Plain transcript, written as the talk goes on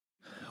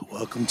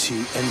Welcome to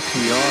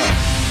NPR.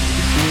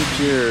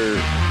 Need your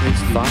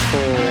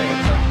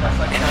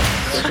thoughtful.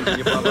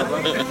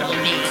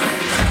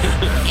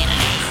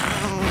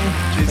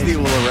 Disney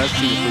will arrest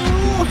you if you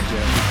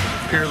do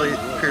Purely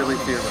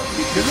theoretical.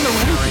 Isn't there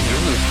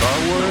really Star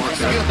Wars?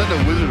 Isn't the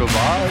Wizard of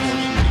Oz?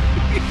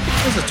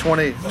 What is it,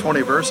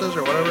 20 verses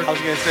or whatever? I was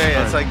gonna say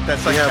that's like You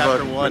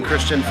chapter have one. a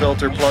Christian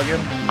filter plugin.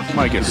 You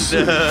might get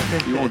sued.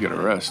 You won't get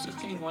arrested.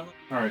 All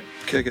right,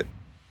 kick it.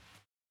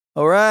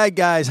 All right,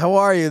 guys, how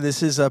are you?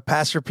 This is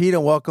Pastor Pete,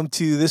 and welcome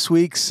to this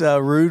week's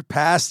Rude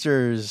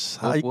Pastors.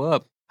 How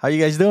you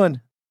guys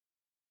doing?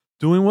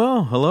 Doing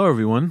well. Hello,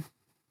 everyone.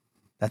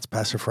 That's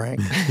Pastor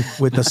Frank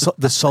with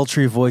the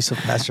sultry voice of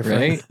Pastor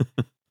Frank.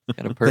 Right?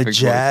 Got a perfect The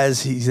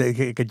jazz. He's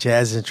like a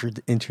jazz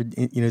introducing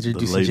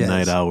The late jazz.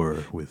 night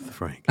hour with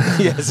Frank.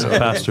 Yes,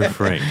 Pastor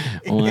Frank.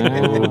 Wow.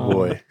 Oh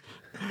boy.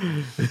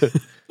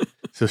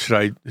 So should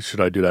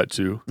I do that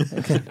too?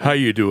 How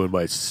you doing,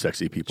 my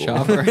sexy people?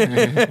 Chopper.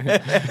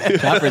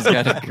 Chopper's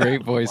got a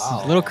great voice.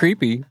 A little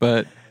creepy,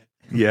 but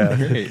Yeah.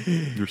 great.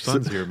 Your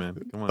son's here, man.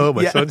 Come on. Oh,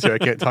 my son's here. I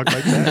can't talk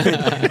like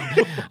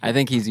that. I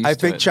think he's used I to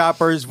think it.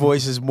 Chopper's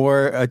voice is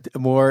more of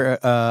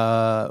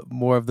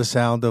the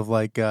sound of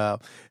like.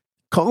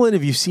 Call in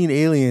if you've seen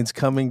aliens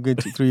coming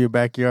through your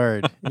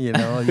backyard. You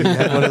know, you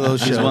had one of those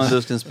shows. He's one of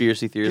those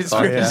conspiracy theorist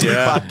Conspiracy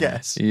podcasts.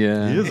 podcasts.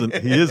 Yeah.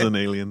 He is an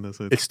alien. That's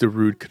it. It's the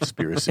rude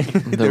conspiracy.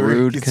 The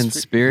rude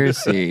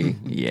conspiracy.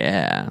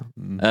 Yeah.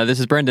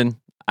 This is Brendan.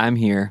 I'm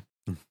here.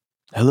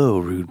 Hello,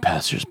 Rude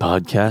Pastors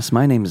Podcast.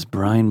 My name is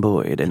Brian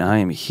Boyd, and I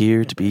am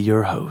here to be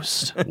your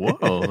host.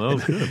 Whoa, that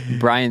was good.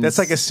 Brian's. That's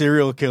like a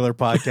serial killer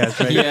podcast,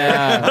 right?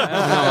 Yeah. I don't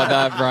know about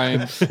that,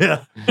 Brian.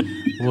 Yeah.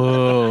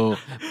 Whoa.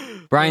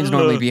 Brian's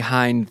normally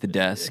behind the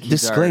desk.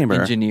 He's our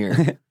Disclaimer.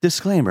 engineer.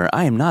 Disclaimer,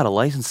 I am not a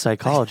licensed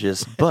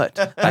psychologist,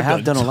 but I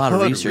have done a lot of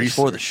ton of research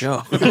for the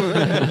show. I've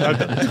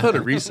done a ton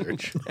of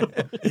research.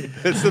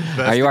 It's the best.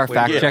 Are you our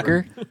fact equation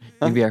checker?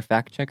 You be our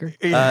fact checker?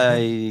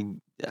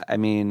 I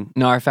mean,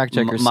 No, our fact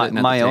checker's sitting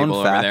at my the own table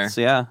over facts,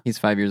 there. yeah. He's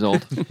 5 years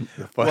old.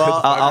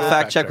 Well, I'll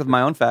fact check with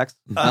my own facts.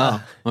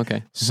 Oh,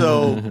 okay.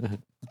 So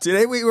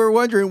today we were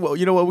wondering, well,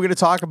 you know what we're going to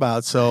talk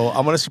about. So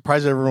I'm going to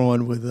surprise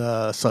everyone with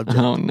a subject.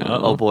 Oh no!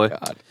 Oh, boy.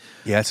 God.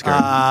 Yeah, it's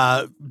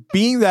scary.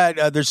 Being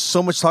that there's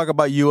so much talk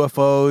about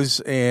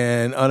UFOs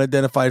and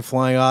unidentified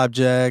flying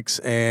objects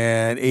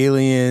and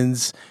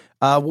aliens,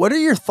 what are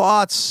your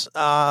thoughts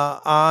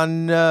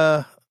on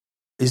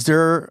is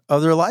there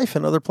other life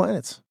in other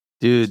planets?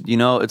 Dude, you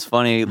know, it's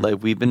funny,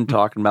 like, we've been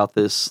talking about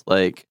this,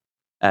 like,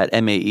 at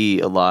MAE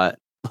a lot.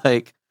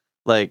 Like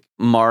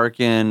Mark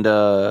and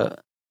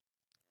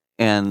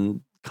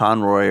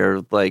Conroy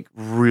are, like,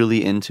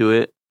 really into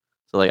it.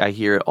 So, like, I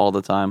hear it all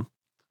the time.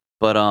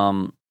 But,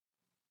 I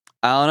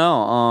don't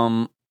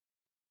know.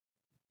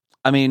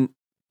 I mean,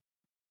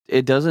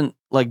 it doesn't,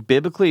 like,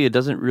 biblically, it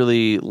doesn't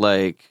really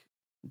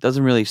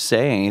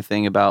say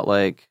anything about,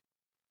 like,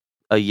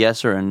 a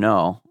yes or a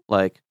no.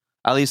 Like,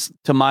 at least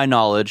to my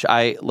knowledge,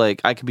 I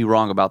could be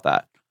wrong about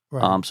that.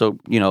 Right. So,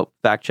 you know,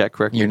 fact check,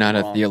 correct me You're if not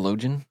I'm a wrong.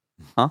 theologian?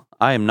 Huh?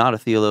 I am not a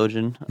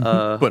theologian.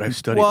 But I've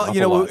studied. well, an you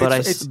know, awful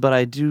lot. but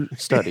I do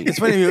study. It's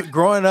funny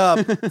growing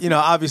up. You know,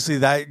 obviously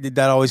that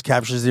always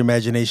captures the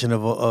imagination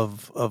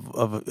of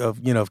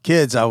you know, of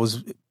kids. I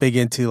was big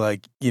into,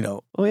 like, you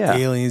know, Oh, yeah.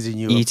 aliens and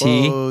E.T.?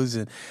 UFOs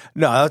and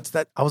no, that's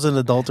that. I was an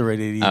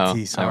adulterated ET.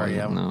 Oh, Sorry,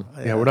 I don't know.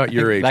 Yeah, we're not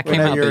your age. That but-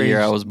 came not out your the year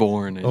age. I was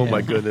born. Oh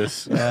my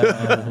goodness.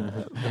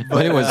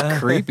 But it was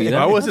creepy.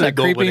 I wasn't a an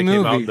adult when creepy it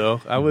movie. came out,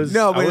 though. I was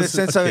No, I but in the was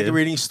sense a of, like, kid.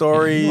 reading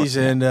stories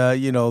and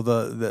you know,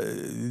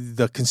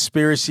 the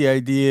conspiracy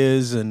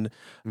ideas and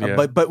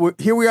Yeah. but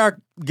here we are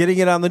getting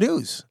it on the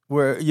news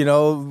where, you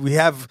know, we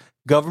have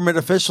government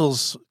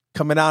officials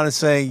coming out and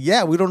saying,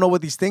 yeah, we don't know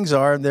what these things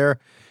are, and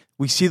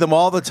we see them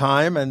all the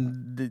time,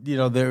 and you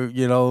know, they're,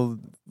 you know,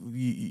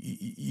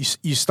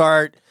 you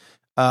start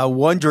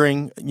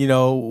wondering, you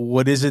know,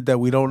 what is it that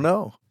we don't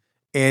know.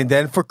 And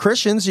then for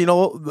Christians, you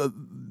know,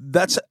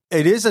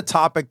 it is a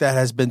topic that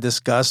has been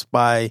discussed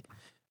by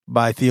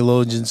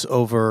theologians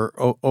over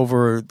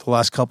the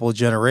last couple of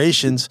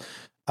generations.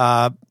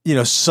 You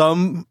know,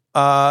 some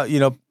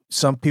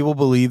people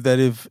believe that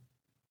if,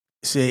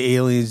 say,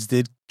 aliens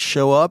did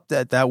show up,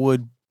 that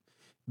would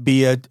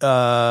be it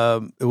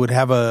would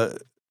have a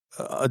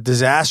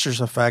disastrous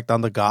effect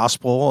on the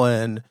gospel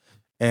and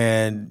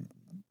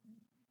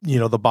you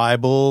know, the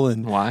Bible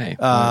and Why?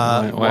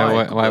 Uh,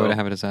 Why would it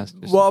have a disaster?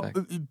 well,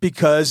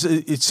 because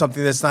it's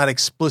something that's not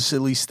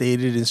explicitly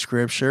stated in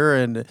Scripture,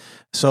 and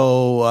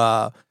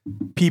so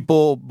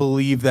people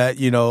believe that,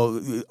 you know,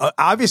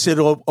 obviously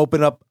it'll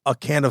open up a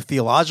can of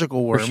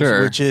theological worms,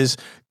 sure. which is,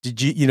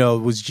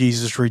 was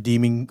Jesus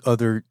redeeming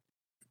other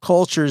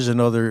cultures and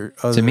other?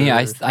 To me,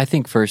 I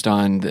think first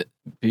on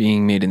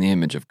being made in the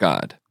image of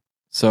God.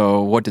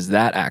 So what does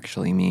that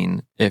actually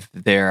mean if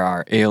there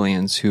are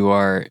aliens who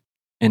are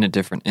in a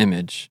different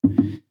image?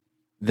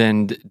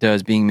 then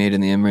does being made in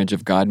the image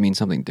of God mean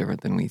something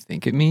different than we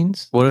think it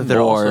means? What if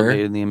they're also Or-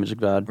 made in the image of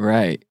God?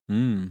 Right.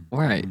 Mm.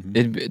 Right.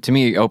 Mhm. It, to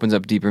me, it opens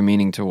up deeper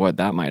meaning to what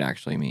that might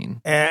actually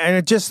mean.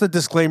 And just a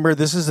disclaimer: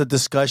 this is a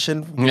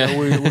discussion. You know,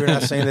 we're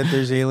not saying that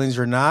there's aliens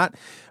or not,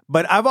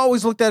 but I've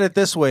always looked at it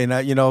this way. And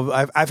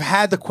I've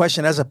had the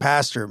question as a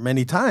pastor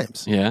many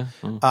times: Yeah.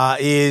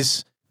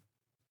 is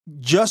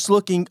just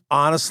looking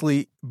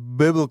honestly,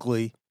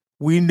 biblically.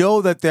 We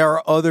know that there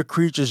are other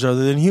creatures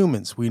other than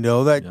humans. We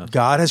know that Yes.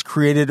 God has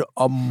created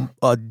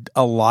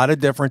a lot of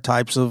different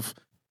types of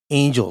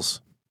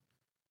angels.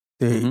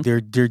 Mhm.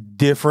 They're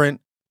different.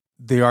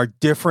 They are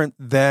different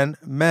than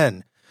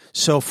men.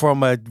 So,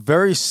 from a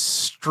very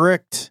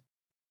strict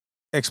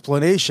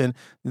explanation,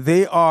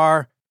 they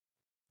are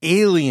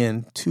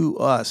alien to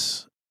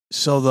us.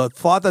 So, the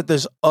thought that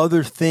there's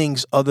other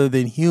things other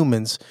than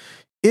humans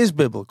is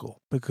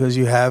biblical because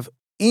you have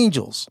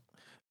angels.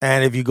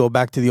 And if you go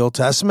back to the Old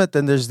Testament,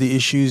 then there's the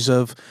issues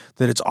of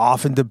that it's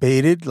often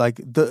debated, like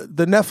the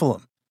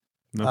Nephilim.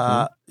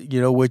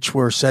 Which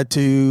were said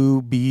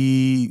to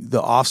be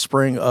the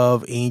offspring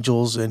of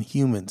angels and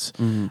humans.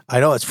 Mhm.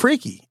 I know it's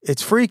freaky.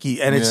 It's freaky,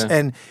 and it's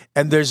Yeah.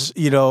 and there's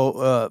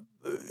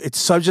it's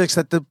subjects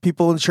that the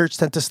people in church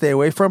tend to stay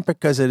away from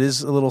because it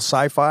is a little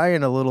sci-fi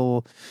and a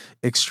little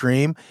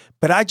extreme.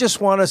 But I just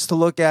want us to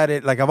look at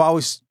it like I've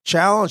always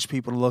challenged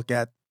people to look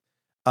at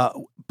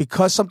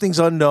because something's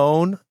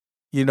unknown.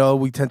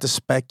 We tend to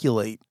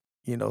speculate.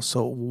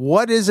 So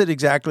what is it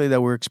exactly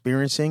that we're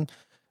experiencing?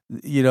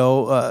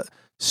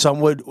 Some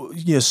would,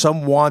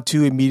 some want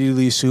to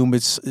immediately assume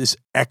it's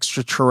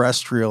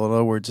extraterrestrial. In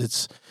other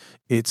words,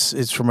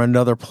 it's from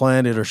another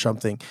planet or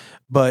something.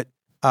 But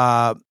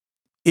there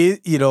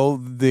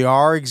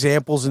are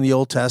examples in the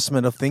Old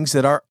Testament of things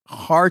that are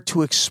hard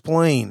to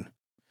explain.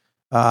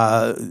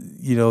 Some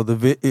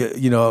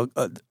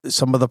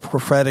of the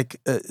prophetic,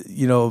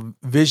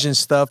 vision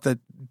stuff that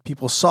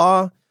people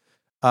saw,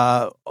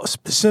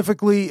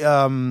 specifically.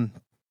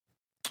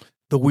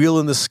 The wheel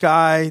in the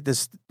sky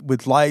that's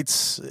with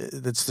lights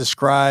that's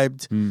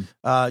described.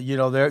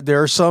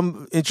 There are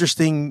some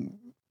interesting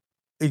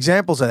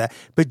examples of that.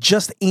 But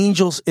just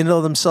angels in and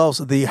of themselves,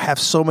 they have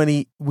so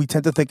many. We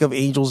tend to think of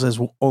angels as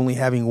only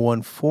having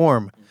one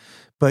form,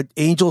 but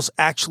angels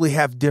actually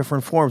have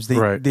different forms.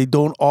 They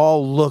don't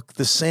all look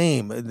the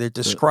same. They're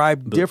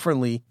described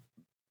differently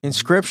in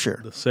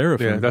Scripture. The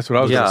seraphim. Yeah, that's what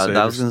I was going to say.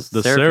 that was gonna,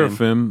 The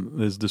seraphim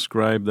is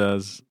described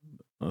as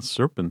a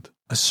serpent.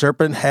 A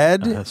serpent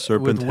head, A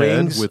serpent with head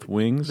wings with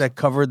wings. that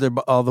cover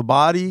all the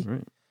body.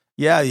 Right.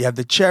 Yeah, you have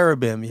the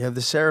cherubim, you have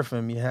the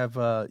seraphim, you have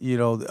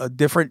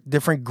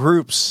different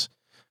groups.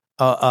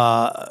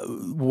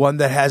 One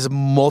that has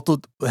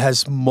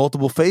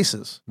multiple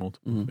faces.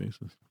 Multiple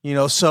faces.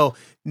 So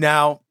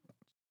now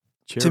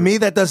to me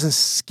that doesn't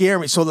scare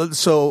me.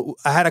 So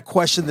I had a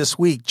question this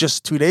week,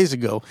 just 2 days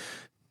ago.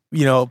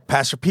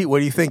 Pastor Pete, what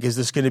do you think? Is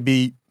this going to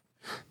be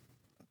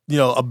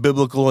a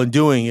biblical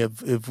undoing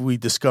if we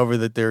discover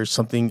that there's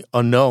something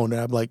unknown? And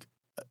I'm like,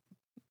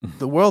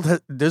 the world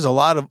there's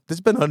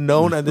been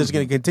unknown, and there's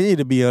going to continue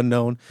to be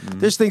unknown.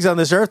 There's things on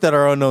this earth that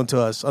are unknown to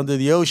us under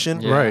the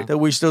ocean, Yeah. that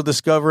we're still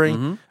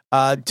discovering.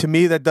 To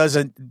me, that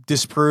doesn't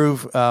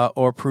disprove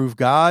or prove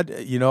God.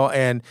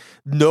 And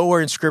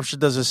nowhere in Scripture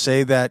does it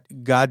say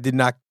that God did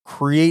not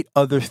create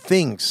other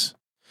things.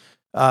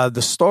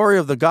 The story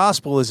of the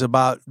gospel is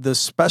about the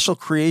special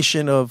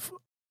creation of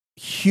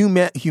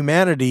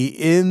humanity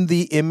in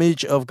the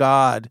image of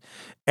God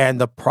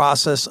and the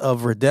process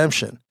of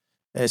redemption.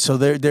 And so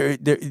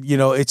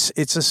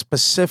it's a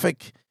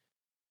specific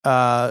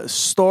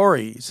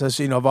story. It says,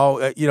 of all,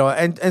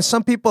 and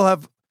some people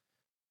have,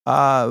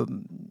 I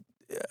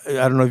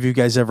don't know if you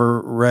guys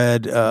ever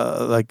read,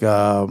 what's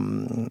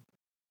the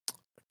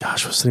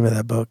name of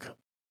that book?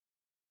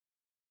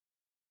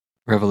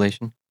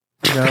 Revelation.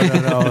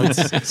 No. It's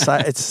a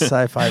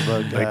sci-fi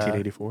book.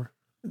 1984.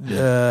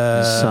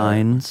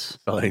 Signs.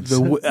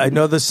 I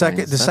know the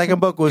second. The That's second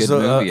book was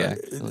good movie,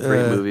 actually.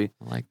 Great movie.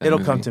 I like that It'll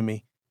movie. come to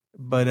me,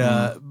 but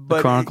The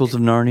Chronicles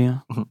of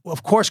Narnia.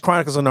 of course,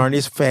 Chronicles of Narnia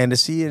is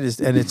fantasy. It is,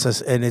 and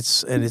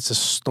it's a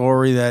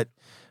story that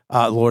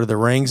Lord of the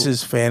Rings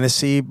is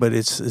fantasy, but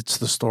it's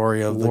the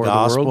story of the War of the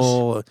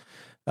gospel.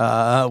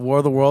 War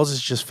of the Worlds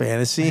is just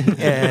fantasy, and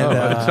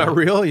it's not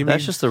real. You mean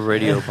That's just a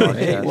radio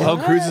podcast.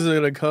 Tom Cruise is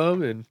going to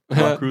come and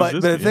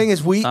but the thing is,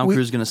 Tom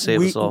Cruise is going to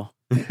save us all.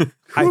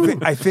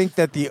 I think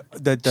that the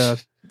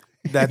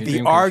Jim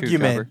Cruise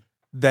argument cover.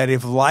 that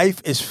if life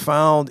is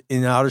found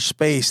in outer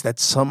space, that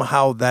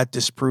somehow that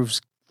disproves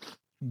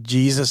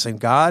Jesus and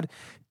God,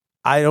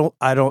 I don't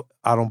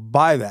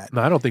buy that.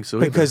 No, I don't think so.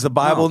 either. Because the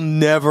Bible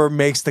never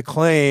makes the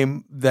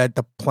claim that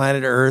the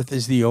planet Earth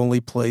is the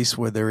only place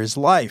where there is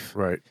life.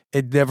 Right.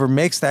 It never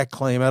makes that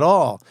claim at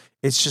all.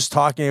 It's just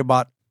talking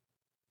about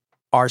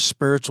our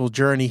spiritual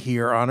journey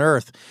here on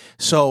Earth.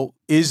 So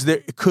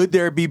could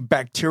there be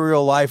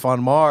bacterial life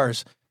on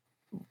Mars?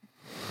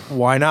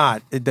 Why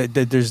not?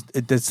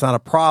 That's not a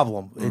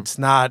problem. It's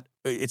not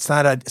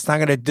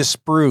going to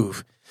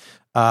disprove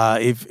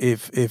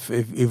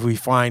if we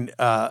find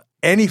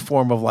any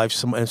form of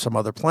life in some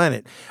other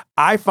planet.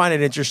 I find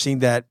it interesting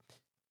that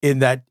in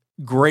that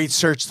great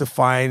search to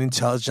find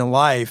intelligent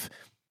life,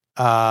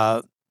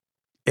 it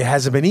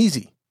hasn't been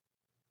easy,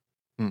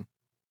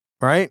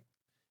 right?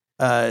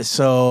 There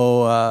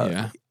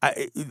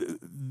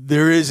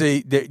is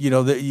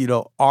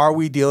are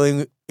we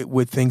dealing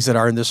with things that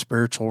are in the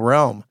spiritual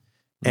realm,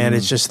 and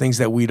it's just things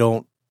that we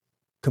don't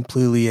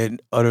completely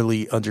and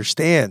utterly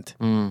understand.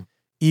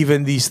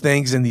 Even these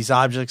things and these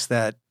objects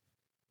that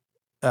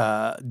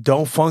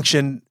don't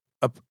function,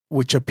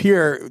 which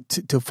appear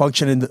to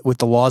function with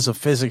the laws of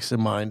physics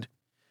in mind,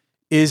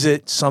 is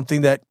it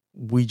something that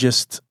we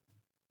just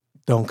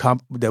don't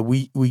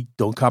we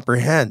don't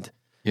comprehend?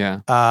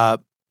 Yeah.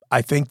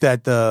 I think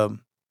that the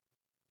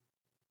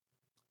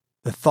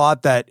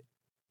thought that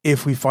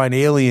if we find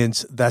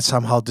aliens, that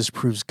somehow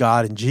disproves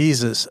God and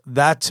Jesus,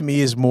 that to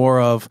me is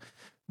more of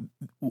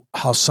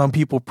how some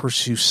people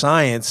pursue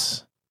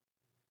science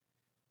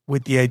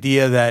with the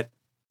idea that,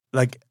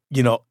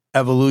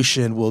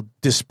 evolution will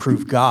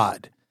disprove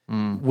God,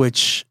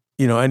 which,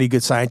 any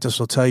good scientist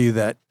will tell you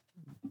that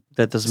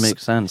doesn't make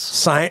sense.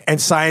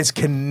 Science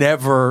can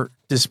never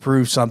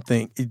disprove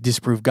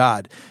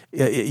God.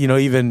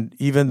 Even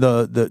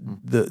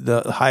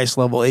the highest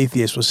level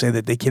atheists will say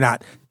that they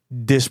cannot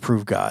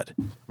disprove God.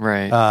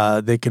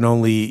 Right. They can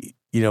only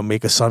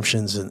make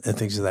assumptions and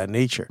things of that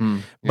nature.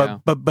 Yeah.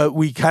 But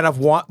we kind of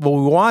want what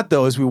we want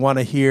though is we want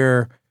to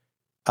hear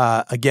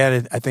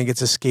again. I think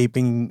it's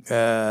escaping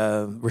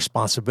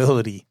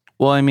responsibility.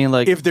 Well, I mean,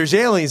 if there's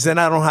aliens, then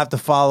I don't have to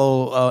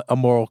follow a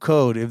moral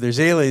code. If there's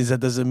aliens, that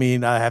doesn't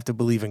mean I have to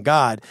believe in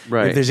God.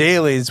 Right. If there's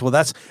aliens, well,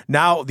 that's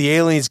now the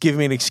aliens give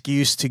me an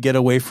excuse to get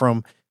away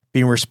from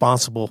being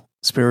responsible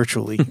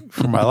spiritually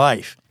for my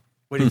life.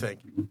 What do you think?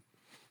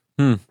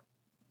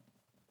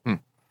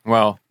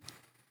 Well,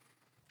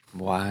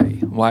 why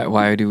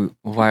do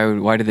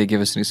they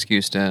give us an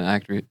excuse to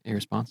act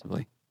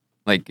irresponsibly?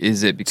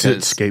 Is it because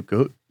It's a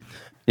scapegoat.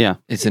 yeah.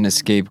 it's an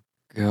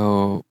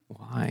scapegoat?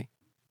 Why?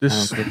 I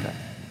don't get that.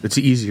 It's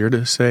easier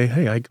to say,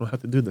 hey, I don't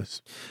have to do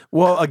this.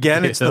 Well,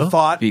 again, it's the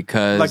thought.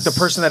 Because Like the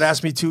person that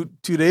asked me two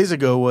days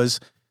ago was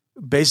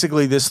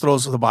basically this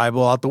throws the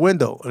Bible out the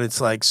window. And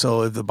it's like,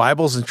 so if the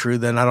Bible isn't true,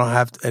 then I don't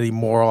have any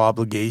moral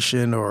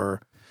obligation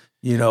or,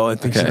 and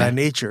things of that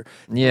nature.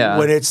 Yeah.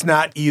 When it's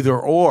not either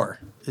or.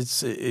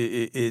 It's a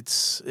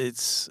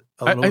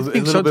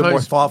little bit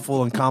more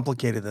thoughtful and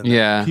complicated than that.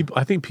 Yeah.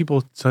 I think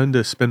people tend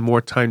to spend more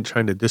time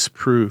trying to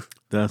disprove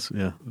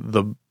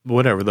the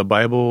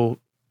Bible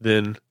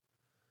than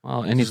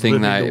Well,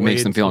 anything that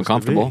makes them feel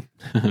uncomfortable,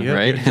 yeah,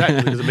 right?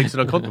 Exactly, because it makes it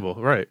uncomfortable,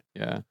 right?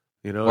 Yeah.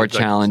 it's Or like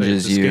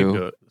challenges it's a you.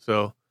 scapegoat.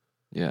 So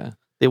Yeah.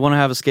 They want to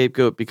have a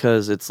scapegoat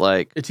because it's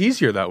like, it's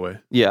easier that way.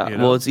 yeah,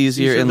 well, it's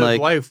easier to in live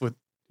like, life with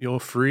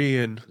free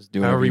and Just do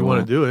whatever however you you want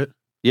want. to do it.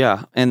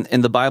 yeah, and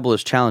the Bible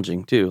is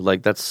challenging too.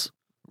 Like that's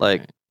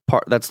like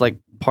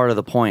part of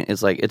the point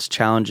is like it's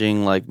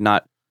challenging. Like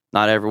not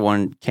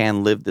everyone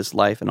can live this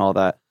life and all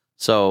that.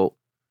 So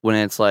when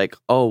it's like,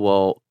 oh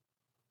well,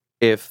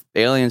 if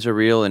aliens are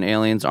real and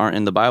aliens aren't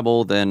in the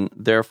Bible, then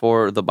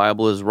therefore the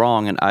Bible is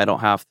wrong, and I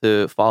don't have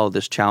to follow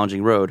this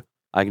challenging road.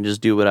 I can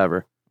just do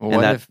whatever. Well,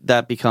 And what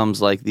that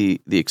becomes like the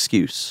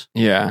excuse.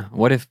 Yeah.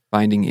 What if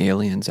finding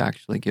aliens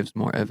actually gives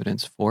more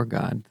evidence for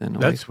God than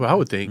That's what I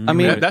would think. I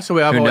mean, that's the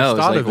way I've who always knows?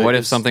 thought of it. What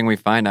if is something we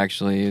find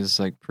actually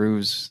is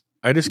proves?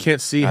 I just can't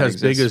see God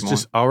as big as exists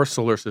just our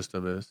solar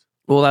system is.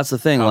 Well, that's the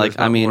thing. How Like, there's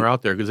not I mean, more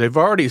out there because they've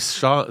already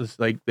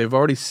they've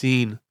already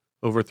seen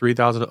over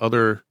 3,000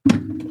 other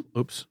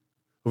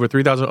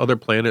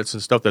planets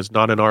and stuff that's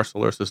not in our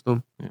solar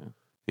system. Yeah.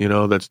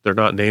 They're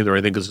not named or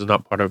anything because it's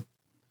not part of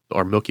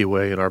our Milky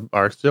Way and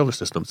our solar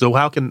system. So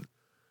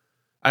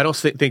I don't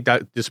think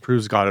that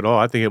disproves God at all.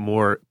 I think it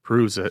more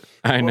proves it.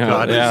 I know.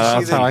 God is- Yeah, See,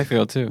 that's how I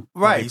feel too.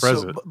 Right. So,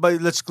 present.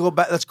 but let's go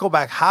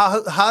back.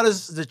 How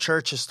does the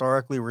church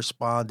historically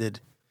responded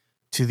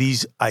to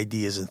these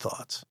ideas and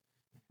thoughts?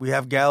 We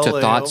have Galileo.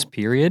 To thoughts,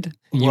 period.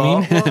 You Well,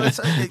 mean it's,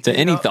 to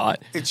any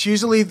thought? It's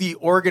usually the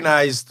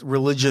organized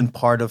religion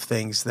part of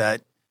things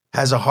that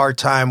has a hard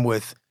time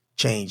with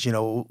change.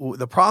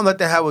 The problem that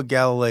they had with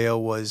Galileo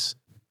was,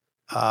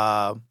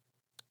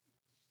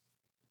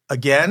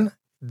 again,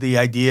 the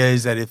idea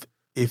is that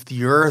if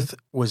the Earth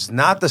was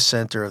not the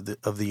center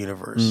of the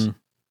universe,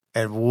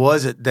 and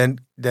was it, then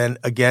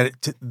again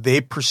they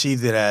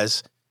perceived it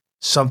as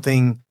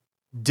something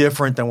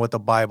different than what the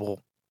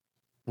Bible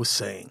was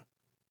saying.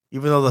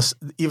 Even though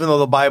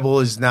the Bible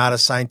is not a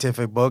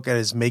scientific book and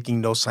is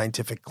making no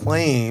scientific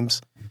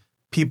claims,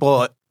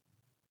 people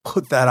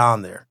put that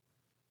on there.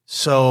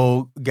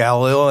 So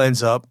Galileo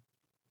ends up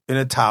in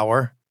a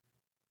tower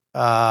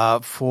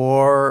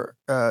for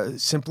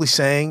simply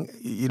saying,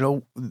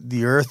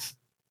 the Earth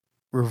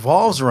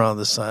revolves around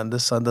the sun. The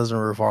sun doesn't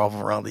revolve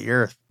around the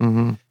Earth.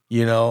 Mm-hmm.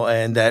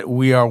 And that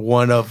we are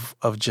one of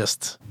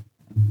just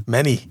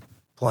many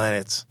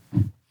planets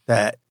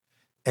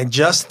and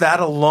just that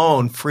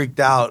alone freaked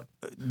out,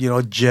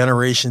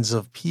 generations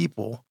of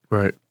people.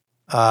 Right.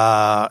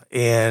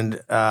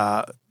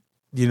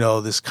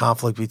 This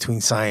conflict between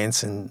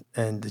science and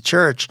the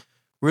church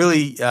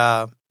really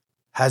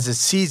has its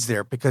seeds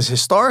there, because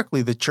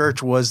historically the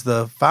church was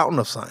the fountain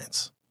of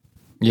science.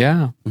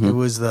 Yeah. It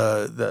was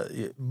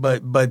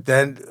but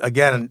then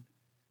again,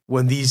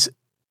 when these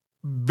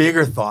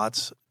bigger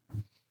thoughts,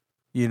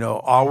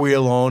 are we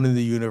alone in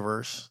the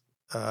universe?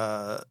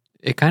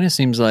 It kind of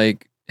seems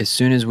like as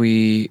soon as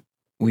we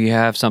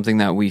have something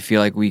that we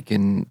feel like we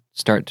can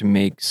start to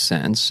make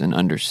sense and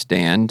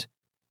understand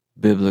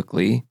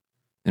biblically,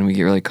 then we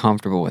get really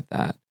comfortable with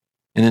that.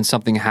 And then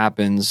something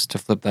happens to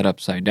flip that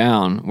upside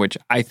down, which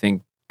I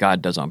think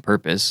God does on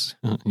purpose,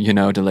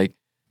 to like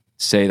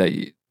say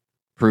that,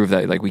 prove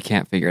that like we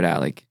can't figure it out.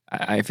 Like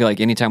I feel like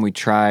anytime we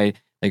try,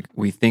 like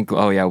we think,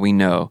 oh yeah, we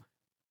know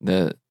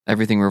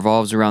everything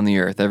revolves around the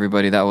earth.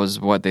 Everybody, that was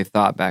what they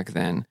thought back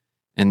then.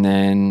 And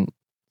then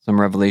some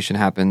revelation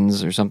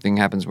happens or something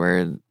happens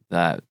where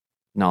that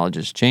knowledge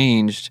is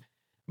changed.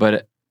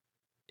 But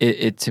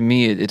it to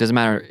me, it doesn't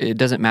matter. It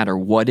doesn't matter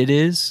what it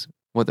is,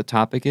 what the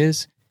topic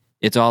is.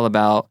 It's all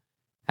about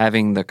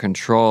having the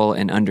control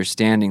and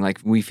understanding. Like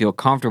we feel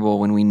comfortable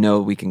when we know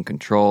we can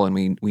control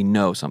and we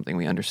know something,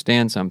 we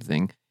understand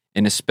something.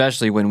 And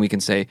especially when we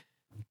can say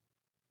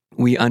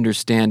we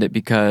understand it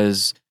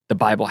because the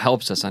Bible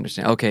helps us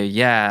understand. Okay,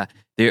 yeah,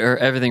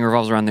 everything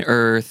revolves around the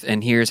earth,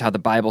 and here's how the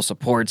Bible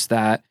supports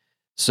that.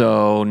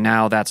 So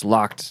now that's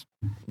locked.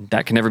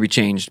 That can never be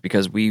changed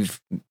because we've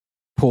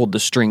pulled the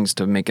strings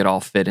to make it all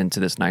fit into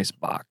this nice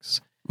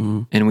box.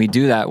 Mhm. And we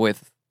do that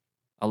with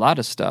a lot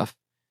of stuff.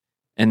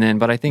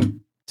 But I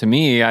think, to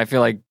me, I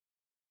feel like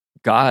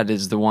God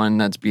is the one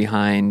that's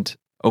behind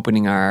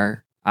opening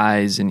our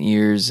eyes and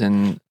ears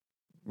and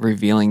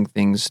revealing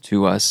things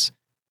to us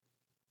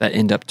that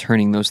end up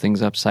turning those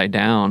things upside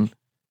down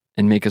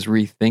and make us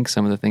rethink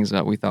some of the things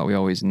that we thought we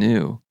always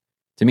knew.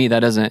 To me, that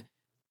doesn't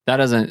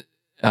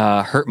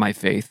hurt my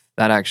faith.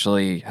 That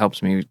actually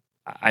helps me.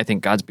 I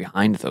think God's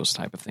behind those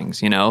type of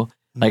things,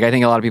 Like I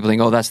think a lot of people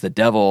think, oh, that's the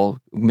devil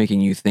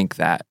making you think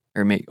that,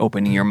 or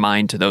opening your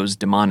mind to those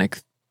demonic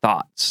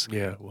thoughts.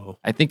 Yeah, well,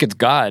 I think it's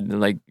God,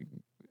 like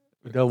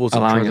the devil's in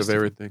allowing charge us of to-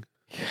 everything,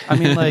 I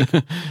mean, like,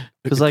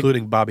 because like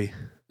including Bobby.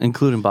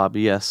 including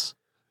Bobby, yes.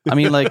 I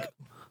mean, like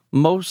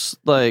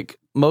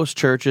most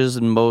churches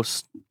and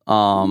most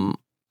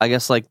I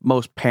guess like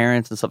most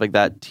parents and stuff like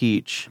that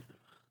teach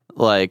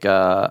like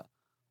God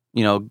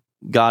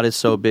is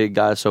so big,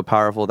 God is so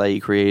powerful that he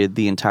created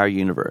the entire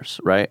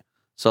universe, right?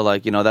 So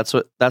like, that's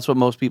what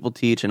most people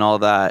teach and all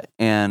that.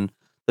 And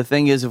the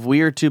thing is, if we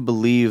are to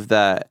believe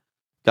that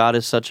God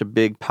is such a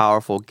big,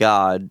 powerful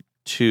God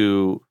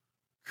to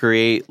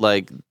create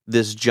like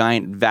this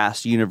giant,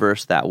 vast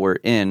universe that we're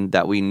in,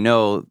 that we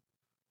know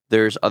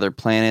there's other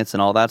planets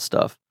and all that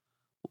stuff,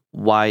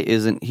 why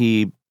isn't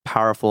he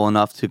powerful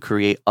enough to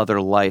create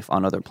other life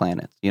on other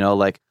planets?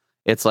 Like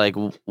it's like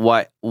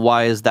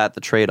why is that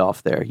the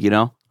trade-off there?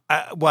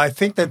 I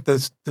think that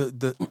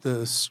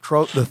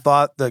the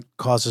thought that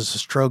causes a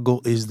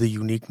struggle is the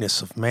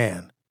uniqueness of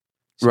man.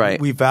 So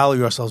Right. We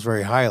value ourselves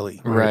very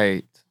highly.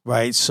 right.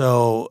 Right.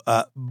 So,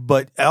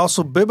 but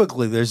also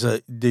biblically, there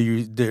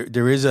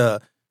is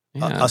a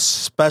Yeah.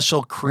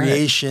 special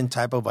creation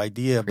type of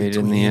idea Created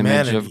between in the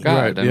humanity. image of God.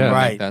 Right, I mean, yeah. like,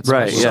 Right. that's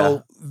Right, what- yeah.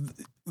 So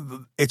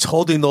it's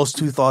holding those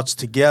two thoughts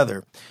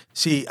together.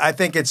 See, I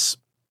think it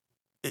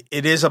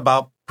is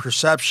about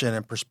perception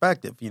and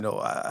perspective.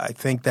 I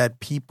think that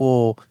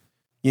people,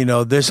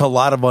 there's a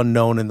lot of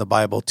unknown in the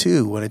Bible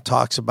too when it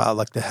talks about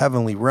like the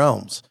heavenly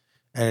realms.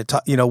 And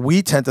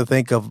we tend to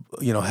think of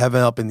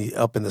heaven up in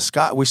the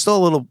sky. We're still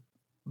a little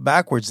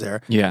backwards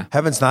there. Yeah.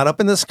 Heaven's not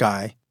up in the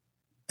sky,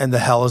 and the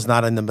hell is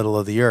not in the middle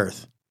of the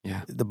earth.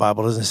 Yeah. The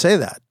Bible doesn't say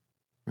that.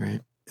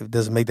 Right. It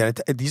doesn't make that.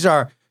 These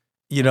are,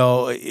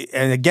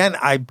 and again,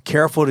 I'm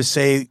careful to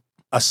say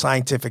a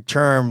scientific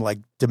term like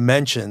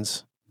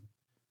dimensions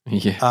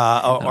Yeah.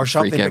 or That'll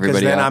something, freak because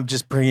everybody then out. I'm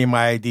just bringing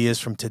my ideas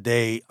from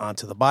today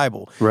onto the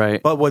Bible.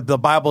 Right. But what the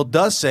Bible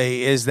does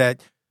say is that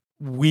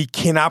we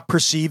cannot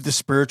perceive the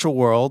spiritual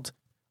world.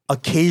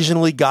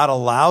 Occasionally, God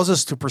allows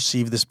us to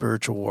perceive the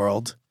spiritual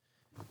world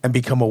and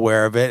become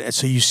aware of it. And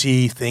so you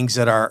see things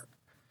that are,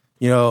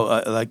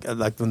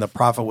 like when the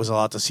prophet was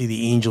allowed to see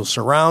the angels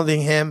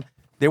surrounding him.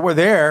 They were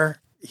there.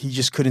 He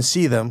just couldn't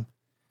see them.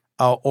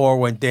 Or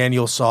when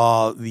Daniel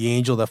saw the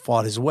angel that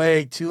fought his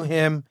way to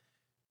him.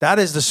 That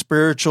is the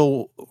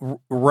spiritual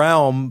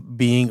realm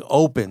being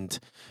opened.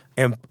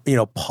 And,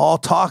 Paul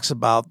talks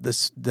about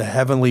the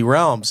heavenly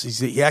realms.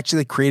 He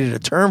actually created a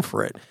term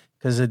for it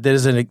because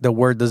the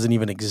word doesn't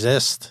even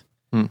exist.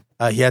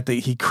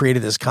 He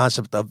created this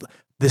concept of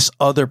this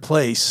other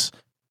place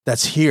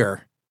that's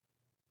here,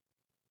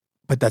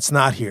 but that's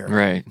not here.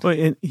 Right. But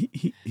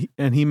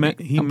he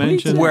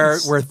mentioned Where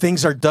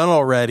things are done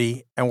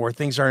already and where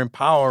things are in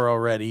power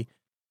already,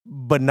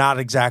 but not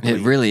exactly.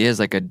 It really is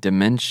like a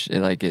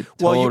dimension. Like it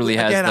totally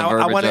has again, the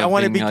verbiage I of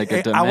want to being be. like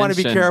a dimension. I want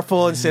to be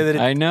careful and say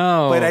that. I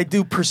know. But I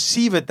do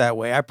perceive it that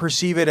way. I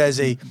perceive it as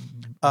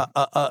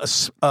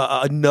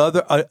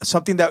another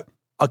something that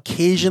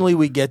occasionally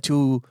we get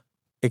to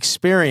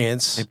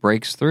experience. It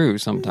breaks through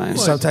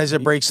sometimes. Sometimes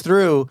it breaks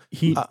through.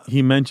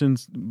 He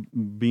mentions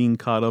being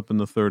caught up in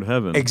the third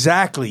heaven.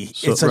 Exactly.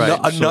 So- It's Right.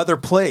 another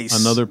place.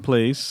 Another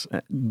place.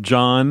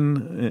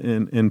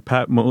 John in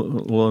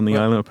Patmos, well, in the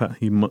island of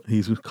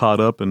he's caught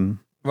up in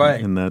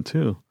that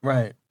too.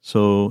 Right.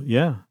 So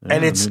yeah,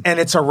 And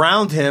it's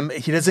around him.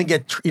 He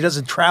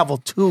doesn't travel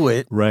to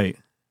it. right.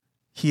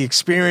 He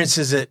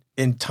experiences it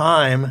in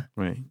time.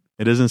 Right.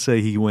 It doesn't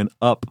say he went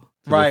up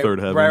to Right, the third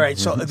heaven. right.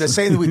 So the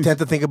same that we tend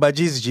to think about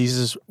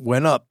Jesus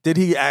went up. Did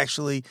he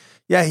actually?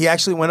 Yeah, he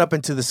actually went up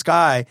into the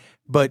sky,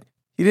 but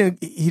he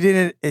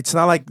didn't. It's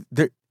not like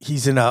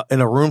he's in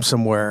a room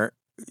somewhere.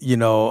 You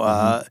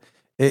know,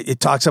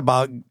 it talks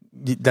about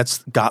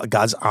that's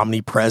God's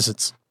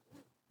omnipresence.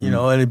 You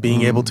know, and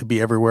being able to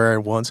be everywhere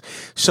at once.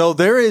 So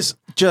there is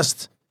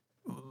just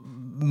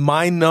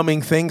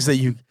mind-numbing things that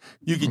you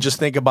can just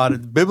think about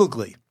it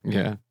biblically.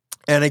 Yeah.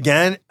 And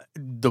again,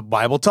 the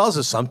Bible tells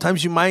us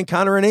sometimes you might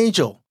encounter an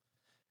angel,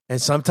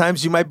 and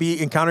sometimes you might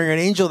be encountering an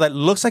angel that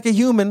looks like a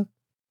human,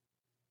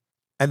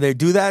 and they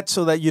do that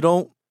so that you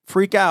don't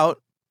freak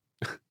out,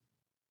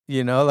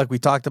 you know, like we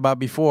talked about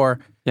before.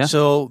 Yeah.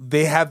 So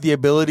they have the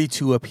ability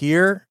to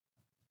appear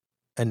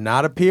and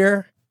not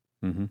appear.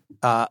 Mhm.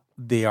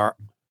 They are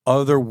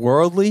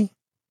otherworldly.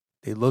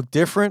 They look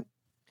different.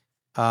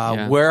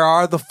 Yeah. Where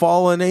are the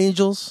fallen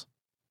angels?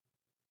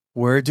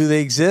 Where do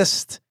they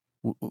exist?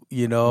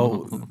 You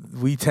know,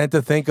 we tend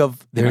to think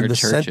of they're our in the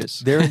center.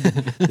 churches.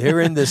 They're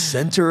in the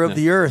center of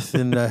the earth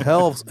in the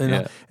hell.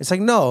 Yeah. It's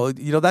like no,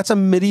 you know, that's a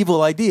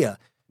medieval idea.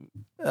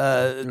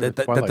 That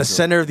Twilight the Zone.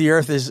 center of the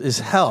earth is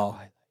hell.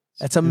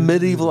 That's a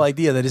medieval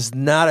idea. That is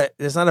not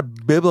a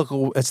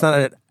biblical. It's not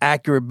an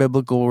accurate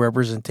biblical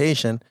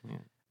representation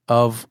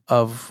of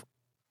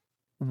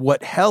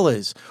what hell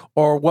is,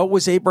 or what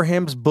was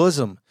Abraham's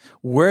bosom.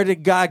 Where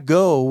did God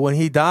go when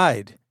he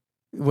died?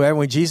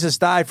 When Jesus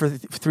died for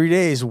 3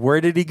 days,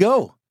 where did he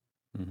go?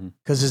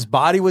 Because his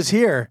body was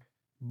here,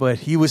 but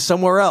he was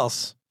somewhere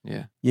else.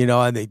 Yeah. You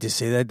know, and they just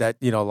say that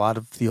you know, a lot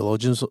of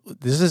theologians.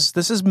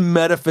 This is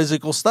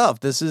metaphysical stuff.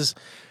 This is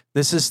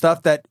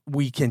stuff that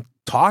we can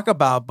talk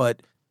about,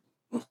 but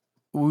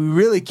we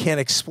really can't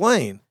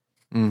explain.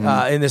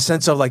 In the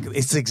sense of like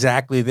it's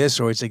exactly this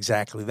or it's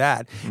exactly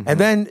that. And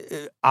then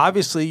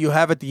obviously you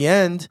have at the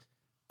end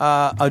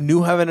a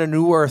new heaven and a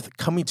new earth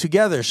coming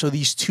together. So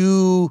these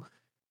two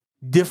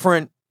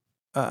different,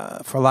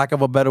 for lack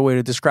of a better way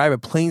to describe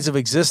it, planes of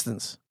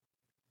existence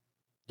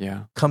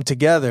Yeah. come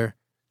together,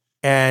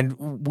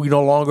 and we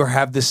no longer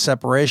have this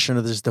separation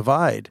or this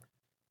divide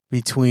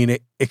between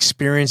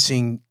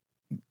experiencing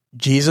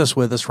Jesus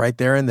with us right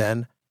there and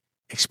then,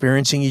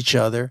 experiencing each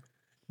other,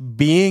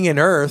 being in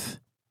earth,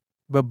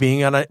 but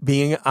being on a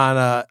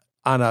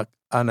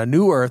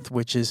new earth,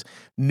 which is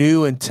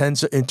new in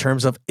terms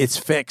of it's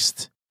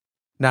fixed,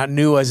 not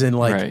new as in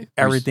like Right.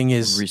 everything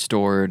is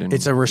restored. And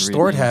It's a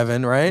restored renewed.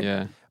 heaven, right?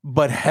 Yeah.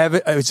 But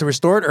heaven, it's a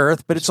restored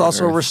earth, but it's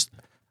also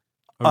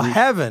a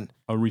heaven.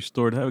 A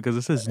restored heaven, because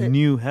it says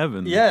new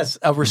heaven. Yes,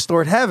 a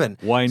restored heaven.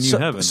 Why new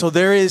heaven? So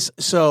there is.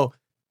 So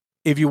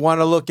if you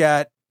want to look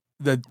at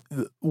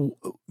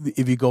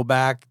if you go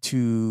back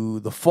to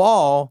the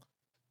fall,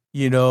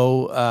 you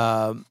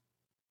know,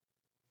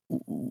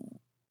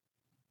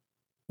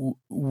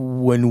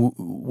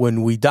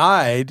 when we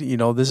died, you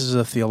know, this is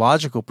a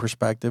theological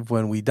perspective.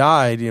 When we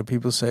died, you know,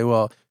 people say,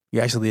 "Well,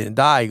 you actually didn't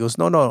die." He goes,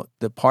 "No.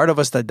 The part of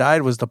us that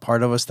died was the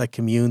part of us that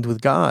communed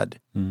with God."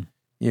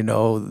 You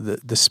know,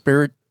 the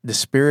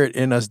spirit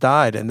in us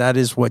died, and that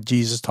is what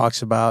Jesus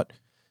talks about.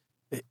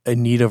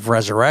 In need of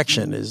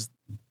resurrection is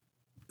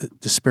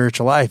the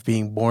spiritual life,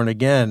 being born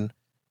again.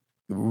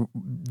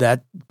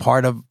 That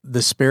part of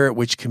the spirit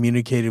which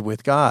communicated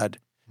with God.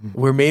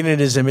 We're made in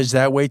his image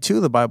that way too,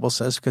 the Bible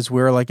says, because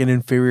we're like an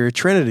inferior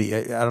trinity.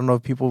 I don't know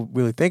if people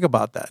really think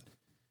about that.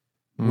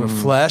 We're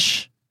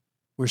flesh,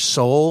 we're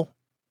soul,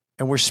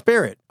 and we're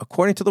spirit.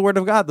 According to the word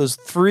of God, those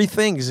three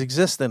things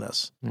exist in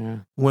us. Yeah.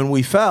 When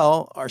we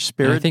fell, our And I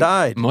spirit think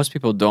died. Most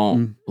people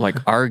don't like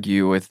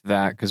argue with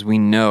that because we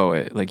know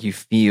it. Like you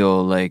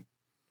feel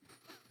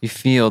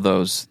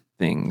those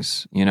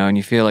things, you know, and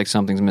you feel like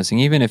something's missing,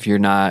 even if you're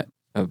not,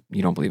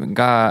 you don't believe in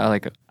God.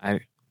 Like a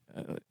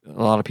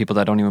lot of people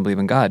that don't even believe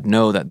in God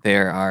know that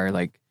there are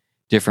like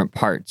different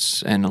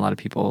parts, and a lot of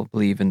people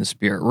believe in the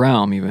spirit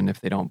realm, even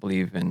if they don't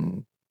believe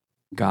in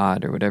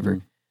God or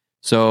whatever.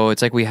 So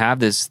it's like we have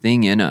this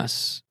thing in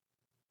us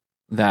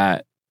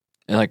that,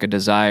 like a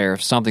desire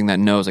of something that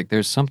knows, like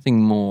there's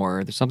something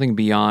more, there's something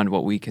beyond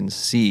what we can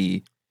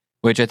see,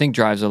 which I think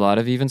drives a lot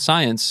of even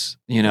science,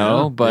 you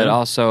know, but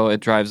also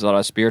it drives a lot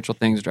of spiritual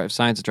things, it drives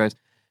science,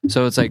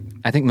 so it's like,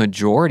 I think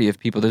majority of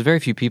people, there's very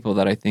few people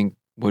that I think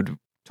would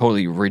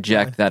totally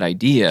reject that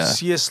idea.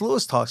 C.S.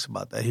 Lewis talks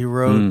about that. He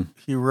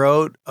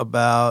wrote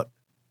about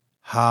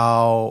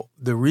how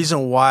the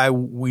reason why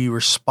we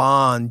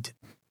respond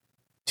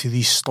to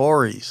these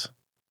stories,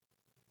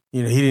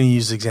 you know, he didn't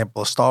use the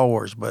example of Star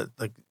Wars, but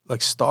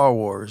like Star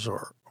Wars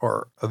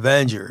or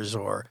Avengers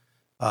or,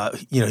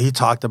 you know, he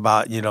talked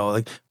about, you know,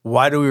 like,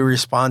 why do we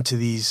respond to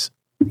these,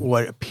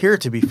 what appear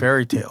to be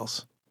fairy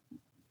tales?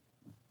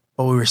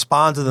 but we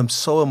respond to them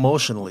so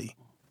emotionally.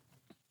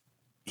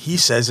 He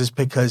says it's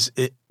because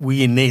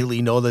we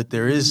innately know that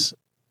there is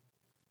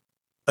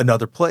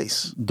another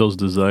place. Those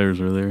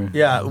desires are there.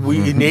 Yeah,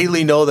 we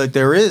innately know that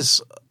there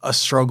is a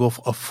struggle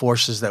of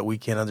forces that we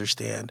can't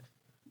understand,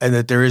 and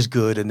that there is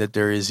good and that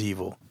there is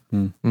evil.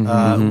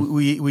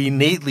 We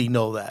innately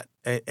know that,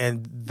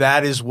 and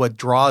that is what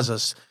draws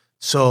us.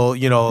 So,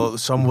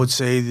 some would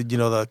say that,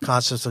 the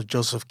concepts of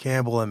Joseph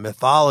Campbell and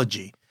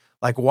mythology,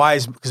 like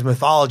because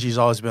mythology has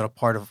always been a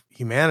part of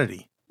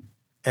humanity.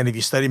 And if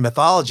you study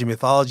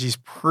mythology is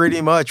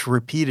pretty much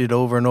repeated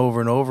over and over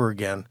and over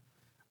again.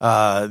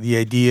 The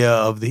idea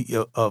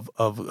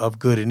of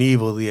good and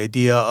evil, the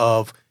idea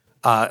of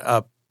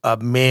a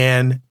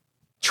man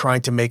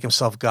trying to make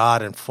himself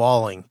God and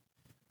falling,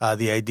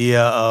 the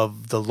idea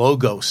of the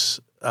logos,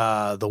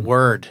 the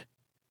word.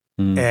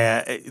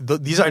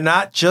 These are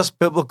not just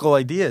biblical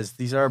ideas.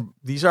 These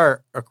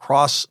are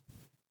across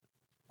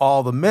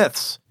all the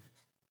myths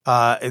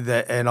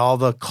and all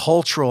the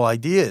cultural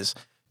ideas.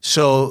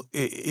 So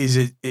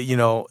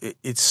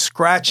it's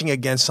scratching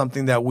against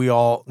something that we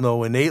all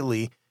know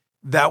innately.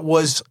 That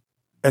was,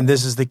 and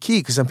this is the key,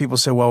 because some people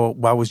say, well,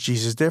 why was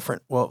Jesus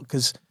different? Well,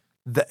 because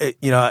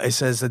it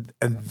says that,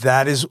 and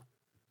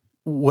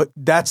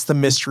that's the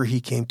mystery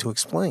he came to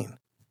explain.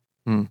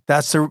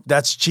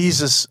 That's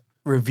Jesus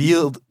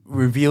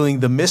revealing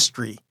the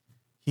mystery.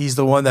 He's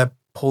the one that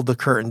pulled the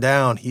curtain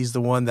down. He's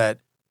the one that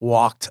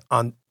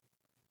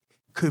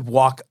could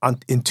walk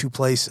in two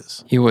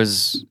places. I don't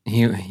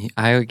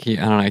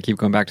know, I keep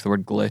going back to the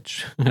word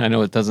glitch. I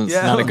know it's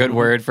not a good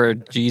word for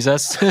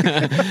Jesus,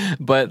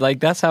 but like,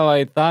 that's how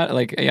I thought.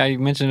 Like I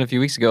mentioned a few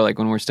weeks ago, like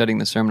when we're studying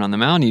the Sermon on the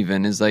Mount,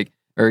 even is like,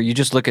 or you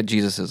just look at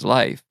Jesus's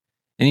life.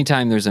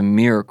 Anytime there's a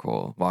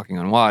miracle, walking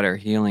on water,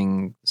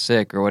 healing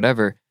sick or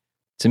whatever,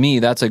 to me,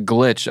 that's a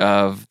glitch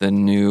of the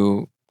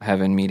new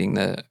heaven meeting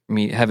earth.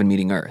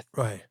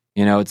 Right.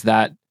 It's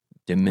that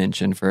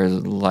dimension, for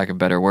lack of a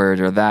better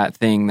word, or that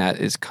thing that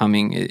is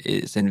coming,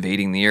 is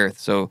invading the earth.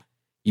 So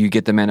you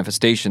get the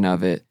manifestation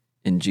of it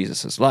in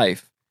Jesus's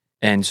life.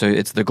 And so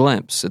it's the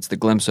glimpse of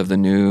the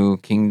new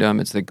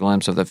kingdom. It's the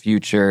glimpse of the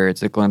future.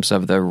 It's the glimpse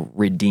of the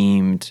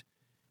redeemed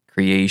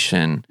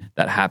creation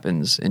that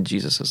happens in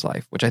Jesus's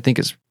life, which I think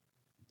is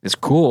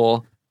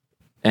cool.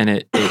 And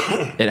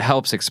it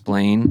helps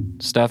explain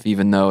stuff,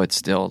 even though it's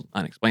still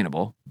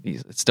unexplainable.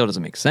 It still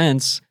doesn't make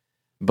sense,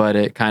 but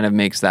it kind of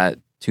makes that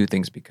two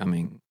things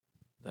becoming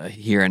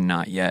here and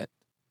not yet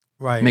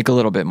make a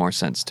little bit more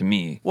sense to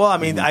me. Well, I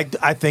mean,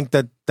 I think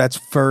that's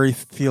very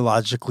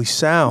theologically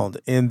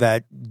sound, in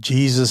that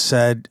Jesus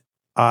said,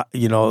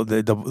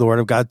 the Word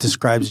of God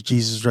describes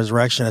Jesus'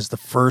 resurrection as the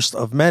first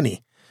of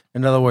many.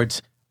 In other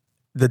words,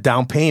 the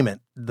down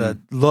payment,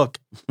 look,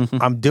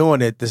 I'm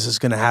doing it. This is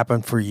going to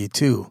happen for you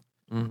too.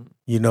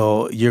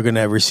 You're going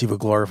to receive a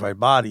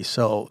glorified body.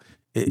 So,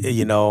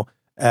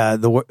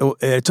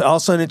 it's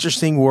also an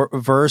interesting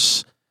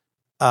verse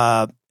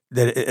that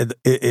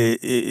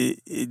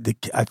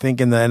I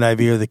think in the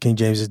NIV or the King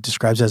James it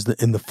describes as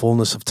in the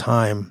fullness of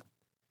time,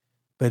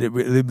 but it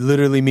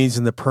literally means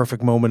in the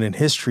perfect moment in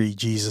history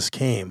Jesus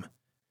came.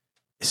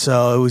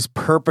 So it was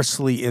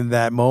purposely in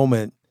that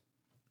moment,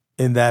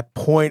 in that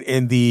point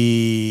in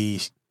the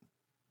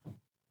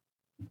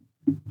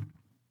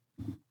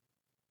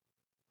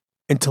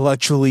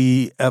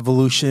intellectually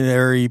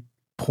evolutionary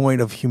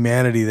point of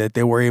humanity, that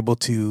they were able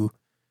to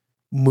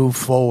move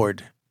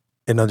forward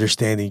in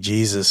understanding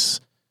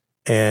Jesus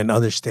and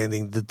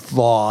understanding the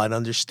law and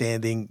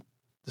understanding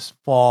this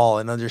fall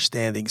and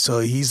understanding. So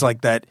he's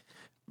like that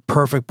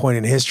perfect point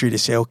in history to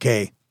say,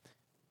 okay,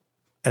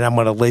 and I'm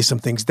going to lay some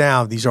things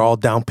down. These are all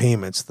down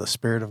payments. The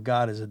Spirit of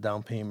God is a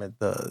down payment.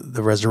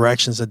 The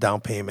resurrection is a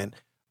down payment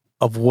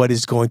of what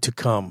is going to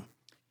come.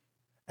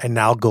 And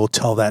now go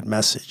tell that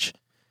message.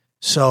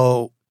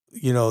 So,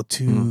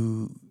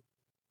 to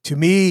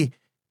me,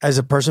 as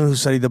a person who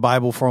studied the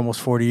Bible for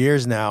almost 40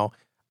 years now,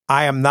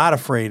 I am not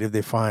afraid if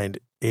they find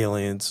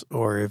aliens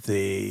or if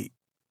they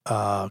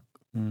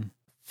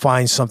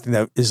find something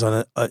that is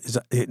not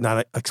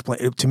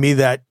explained. To me,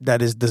 that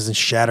doesn't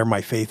shatter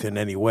my faith in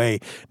any way.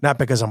 Not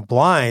because I'm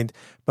blind,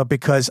 but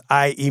because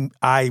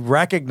I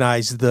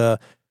recognize the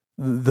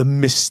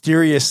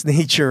mysterious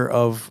nature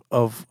of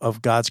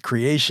God's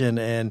creation,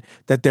 and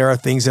that there are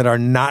things that are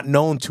not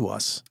known to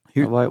us.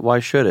 Why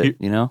should it?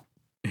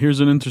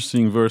 Here's an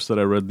interesting verse that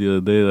I read the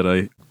other day that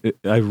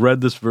I've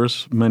read this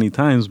verse many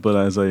times, but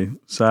as I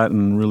sat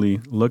and really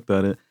looked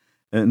at it,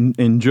 and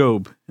in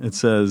Job, it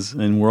says,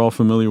 and we're all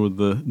familiar with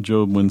the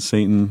Job when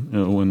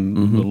Satan,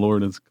 when the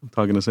Lord is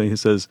talking to Satan, he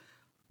says,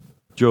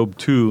 Job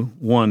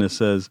 2:1, it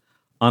says,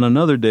 on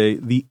another day,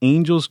 the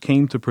angels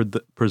came to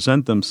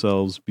present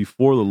themselves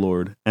before the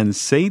Lord, and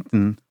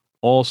Satan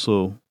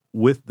also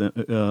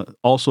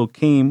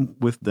came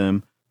with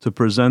them to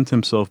present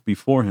himself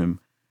before him.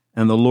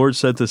 And the Lord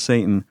said to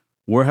Satan,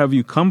 where have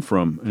you come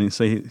from? And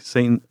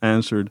Satan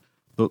answered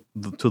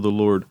to the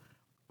Lord,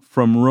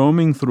 from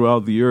roaming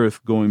throughout the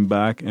earth, going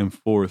back and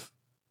forth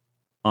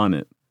on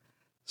it.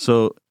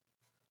 So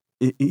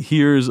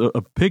here's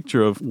a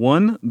picture of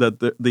one that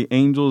the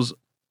angels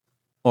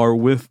are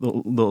with the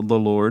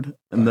Lord,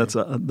 and that's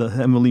the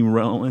heavenly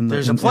realm. And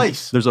There's a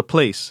place. There's a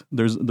place.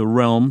 There's the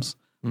realms,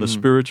 the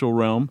spiritual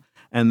realm,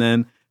 and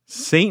then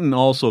Satan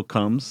also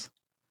comes,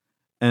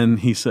 and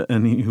he said,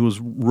 and he was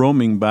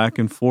roaming back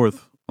and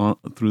forth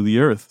through the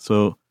earth.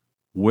 So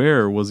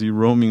where was he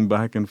roaming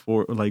back and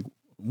forth? Like,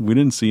 we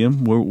didn't see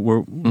him.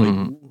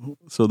 Like,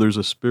 so there's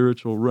a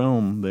spiritual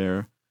realm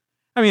there.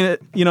 I mean,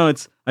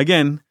 it's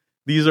again.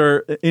 These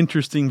are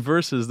interesting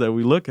verses that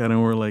we look at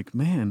and we're like,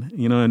 man,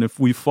 and if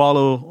we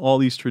follow all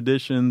these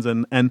traditions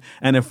and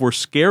if we're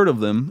scared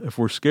of them, if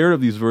we're scared of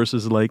these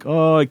verses, like,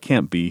 oh, it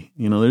can't be,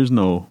 there's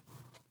no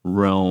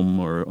realm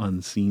or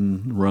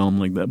unseen realm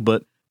like that.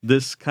 But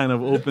this kind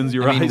of opens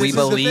your eyes. We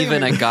believe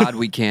in a God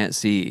we can't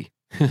see.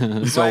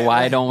 So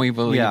why don't we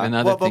believe in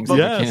other things that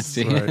we can't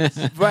see?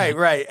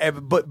 Right.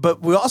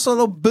 But we also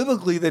know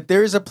biblically that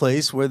there is a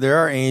place where there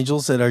are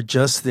angels that are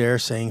just there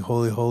saying,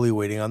 "Holy, holy,"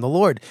 waiting on the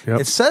Lord. Yep.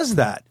 It says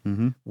that.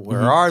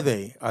 Where are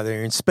they? Are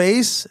they in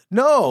space?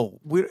 No.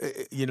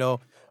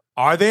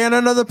 Are they on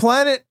another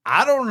planet?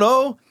 I don't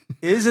know.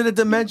 Is it a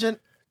dimension?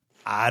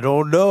 I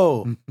don't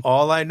know.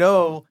 All I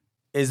know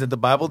is that the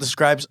Bible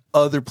describes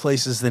other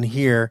places than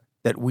here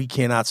that we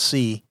cannot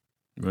see.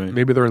 Right.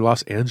 Maybe they're in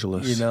Los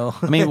Angeles.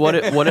 I mean, what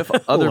if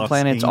other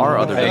planets are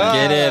other planets? I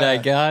get it. I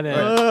got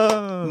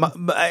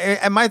it.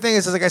 And my thing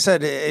is, like I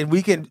said,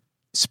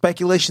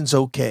 speculation's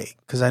okay,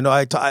 because I know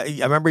I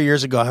remember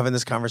years ago having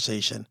this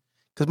conversation,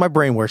 because my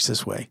brain works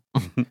this way,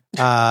 and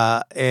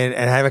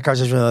having a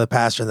conversation with another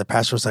pastor, and the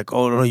pastor was like,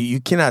 "Oh no, you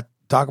cannot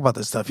talk about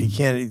this stuff. You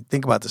can't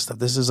think about this stuff.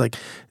 This is like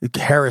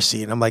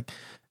heresy." And I'm like,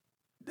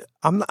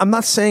 I'm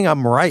not saying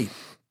I'm right.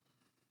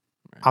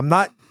 I'm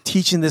not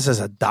teaching this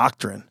as a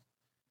doctrine.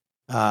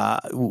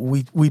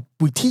 We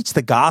teach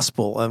the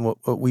gospel and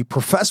we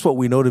profess what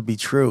we know to be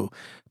true,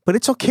 but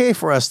it's okay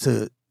for us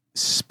to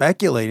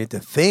speculate and to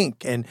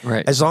think. And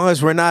as long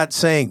as we're not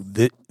saying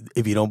that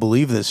if you don't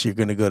believe this, you're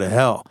going to go to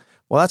hell.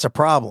 Well, that's a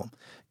problem.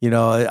 That's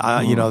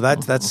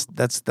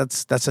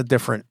a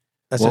different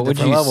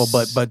level.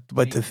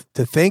 But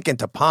to think and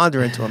to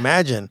ponder and to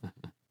imagine,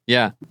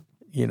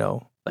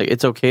 like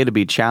it's okay to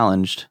be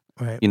challenged.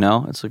 Right.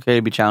 It's okay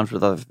to be challenged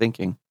with other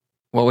thinking.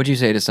 What would you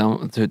say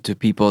to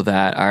people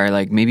that are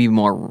like maybe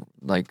more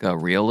like a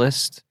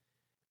realist,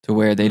 to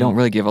where they don't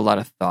really give a lot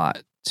of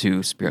thought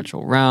to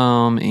spiritual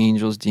realm,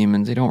 angels,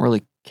 demons? They don't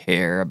really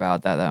care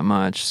about that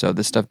much. So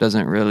this stuff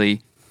doesn't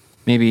really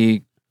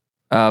maybe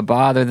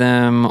bother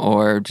them,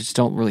 or just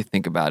don't really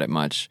think about it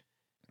much.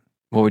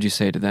 What would you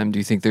say to them? Do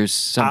you think there's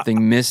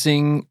something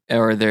missing,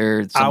 or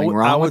there's something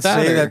wrong with that?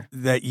 I would say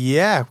that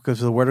yeah, because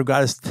the Word of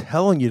God is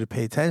telling you to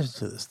pay attention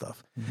to this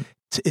stuff. Mm-hmm.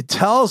 It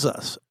tells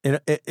us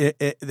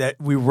that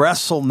we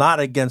wrestle not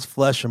against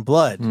flesh and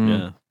blood,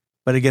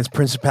 but against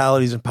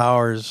principalities and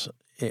powers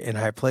in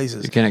high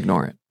places. You can't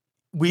ignore it.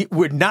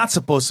 We're not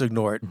supposed to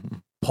ignore it. Mm-hmm.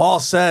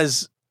 Paul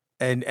says,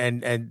 and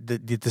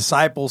the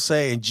disciples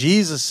say, and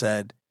Jesus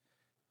said,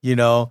 he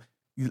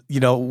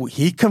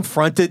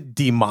confronted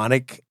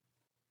demonic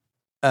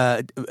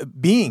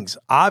beings.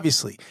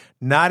 Obviously,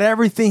 not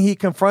everything he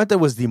confronted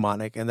was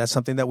demonic, and that's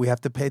something that we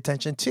have to pay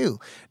attention to.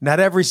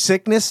 Not every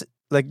sickness,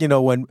 like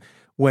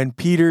when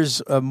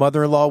Peter's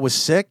mother-in-law was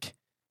sick,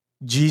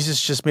 Jesus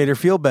just made her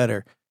feel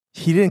better.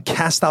 He didn't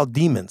cast out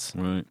demons.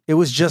 Right. It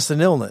was just an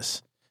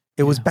illness.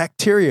 It was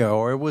bacteria,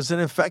 or it was an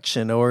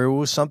infection, or it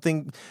was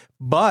something.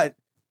 But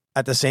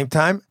at the same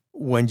time,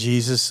 when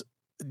Jesus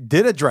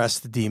did address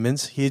the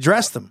demons, he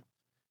addressed them.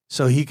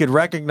 So he could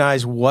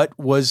recognize what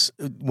was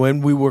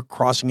when we were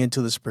crossing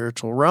into the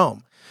spiritual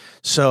realm.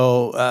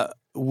 So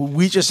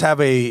we just have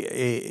we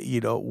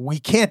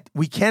can't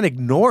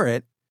ignore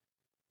it.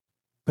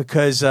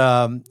 Because,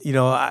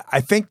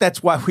 I think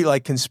that's why we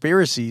like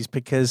conspiracies,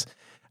 because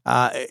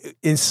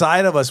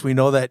inside of us, we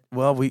know that,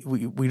 well,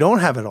 we don't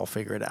have it all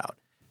figured out,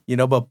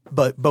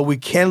 but we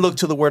can look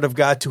to the Word of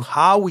God to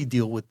how we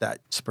deal with that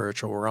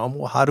spiritual realm.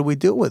 Well, how do we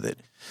deal with it?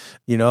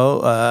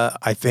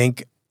 I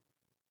think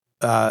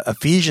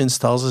Ephesians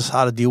tells us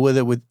how to deal with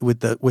it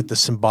with the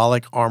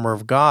symbolic armor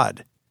of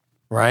God,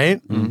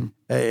 right? Mm-hmm.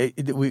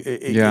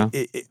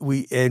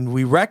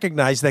 We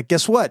recognize that,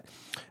 guess what?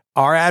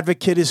 Our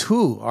advocate is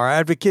who? Our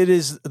advocate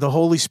is the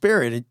Holy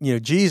Spirit,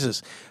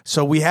 Jesus.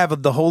 So we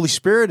have the Holy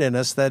Spirit in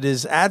us that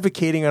is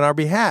advocating on our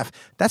behalf.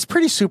 That's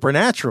pretty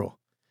supernatural.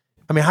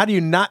 I mean, how do you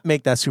not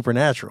make that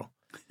supernatural?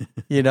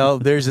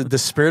 There's the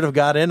Spirit of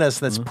God in us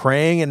that's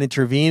praying and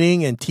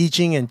intervening and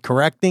teaching and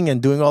correcting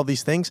and doing all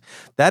these things.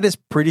 That is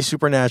pretty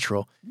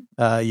supernatural.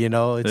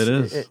 It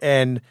is.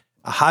 And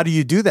how do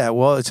you do that?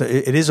 Well, it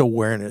is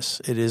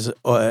awareness. It is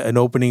an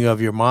opening of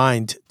your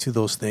mind to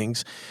those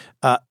things.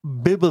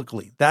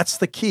 Biblically, that's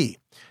the key.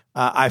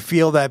 I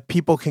feel that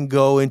people can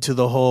go into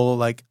the whole,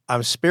 like,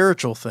 I'm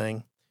spiritual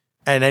thing,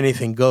 and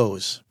anything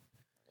goes.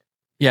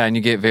 Yeah, and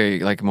you get very,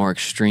 like, more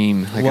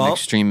extreme, like an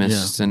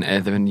extremist, and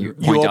then you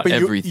point out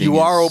everything. You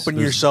are opening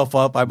yourself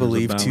up, I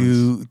believe,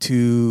 to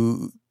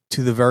the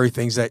very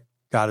things that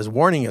God is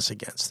warning us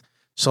against.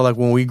 So, like,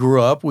 when we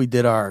grew up, we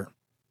did our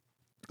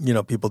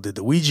people did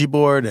the Ouija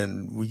board,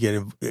 and we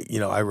get,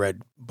 I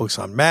read books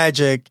on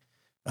magic,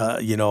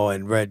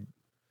 and read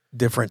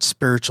different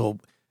spiritual,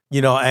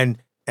 and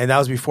that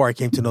was before I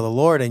came to know the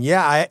Lord. And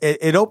yeah,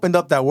 it opened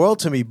up that world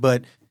to me,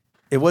 but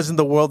it wasn't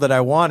the world that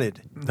I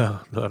wanted. No,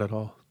 not at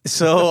all.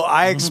 So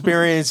I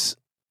experienced,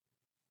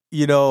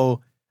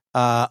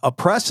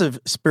 oppressive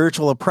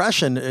spiritual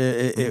oppression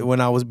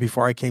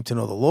before I came to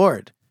know the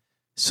Lord.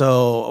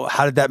 So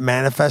how did that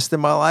manifest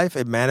in my life?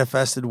 It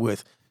manifested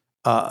with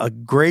a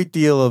great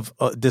deal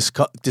of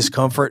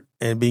discomfort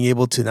and being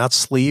able to not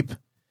sleep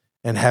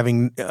and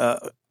having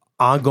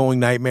ongoing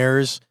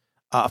nightmares,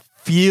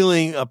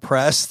 feeling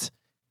oppressed,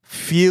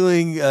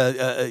 feeling,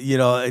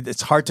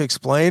 it's hard to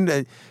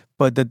explain,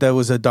 but that there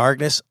was a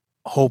darkness,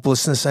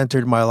 hopelessness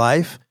entered my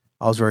life.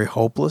 I was very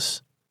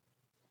hopeless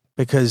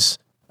because,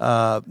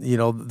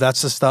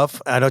 that's the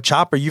stuff. I know,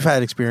 Chopper, you've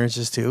had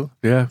experiences too.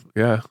 Yeah.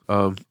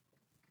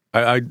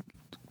 I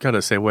kind of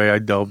the same way. I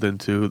dove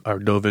into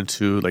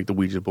like the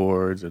Ouija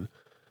boards and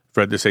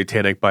read the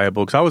Satanic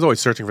Bible because I was always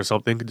searching for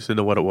something, just didn't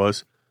know what it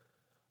was.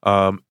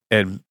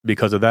 And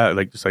because of that,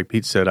 just like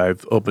Pete said,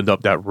 I've opened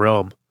up that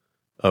realm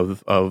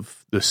of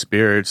the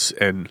spirits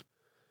and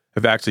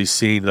have actually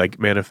seen like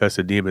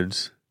manifested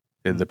demons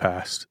in the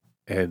past.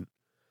 And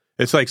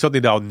it's like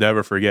something that I'll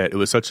never forget. It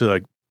was such a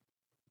like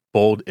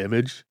bold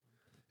image.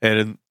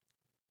 And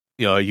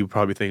you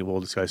probably think,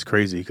 well, this guy's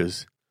crazy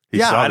because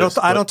I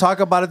don't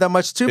talk about it that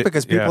much too,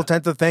 because people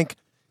tend to think,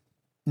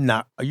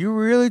 "Nah, are you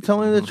really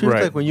telling the truth?"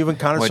 Right. Like when you've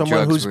encountered What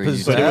someone drugs who's were you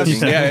possessed.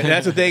 taking? Yeah, and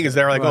that's the thing is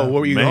they're like, "Oh,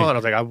 what were you Man. on?" I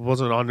was like, "I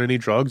wasn't on any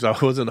drugs. I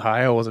wasn't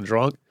high. I wasn't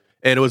drunk."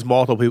 And it was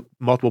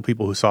multiple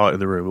people who saw it in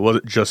the room. It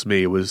wasn't just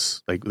me. It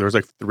was like there was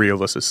like 3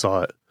 of us that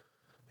saw it.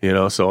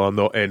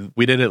 So and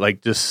we didn't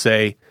like just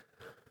say,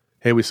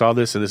 "Hey, we saw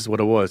this and this is what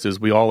it was." Is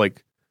we all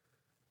like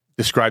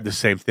described the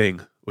same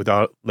thing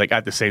without like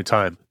at the same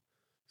time.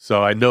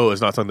 So I know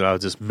it's not something that I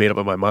was just made up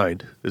in my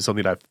mind. It's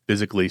something that I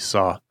physically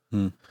saw.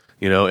 And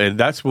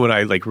that's when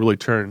I like really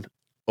turned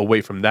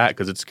away from that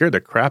because it scared the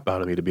crap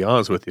out of me, to be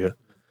honest with you.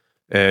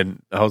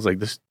 And I was like,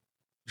 this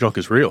junk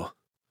is real,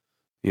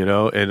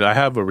 and I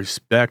have a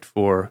respect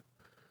for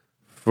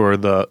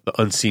the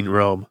unseen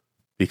realm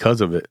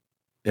because of it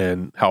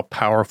and how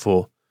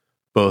powerful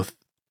both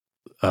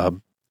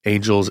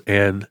angels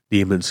and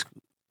demons,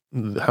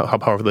 how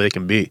powerful they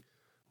can be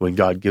when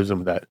God gives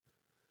them that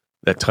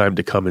time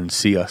to come and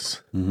see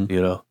us,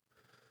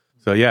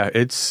 So yeah,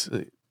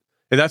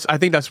 I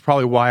think that's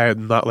probably why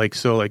I'm not like,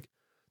 so like,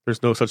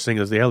 there's no such thing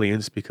as the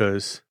aliens,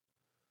 because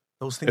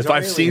Those things if are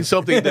I've seen aliens.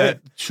 something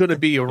that shouldn't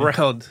be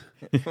around,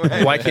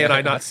 why can't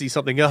I not see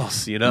something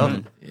else,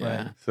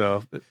 Yeah.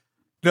 So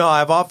No,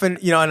 I've often,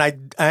 and I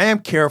am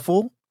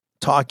careful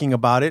talking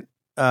about it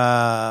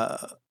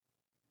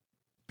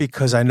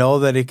because I know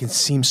that it can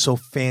seem so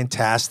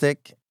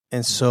fantastic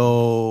and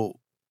so.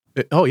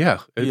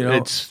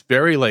 It's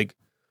very like,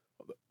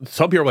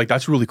 some people are like,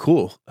 that's really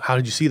cool. How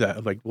did you see that?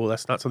 I'm like, well,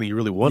 that's not something you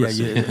really want to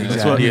see.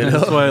 exactly.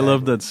 That's why I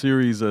love that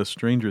series,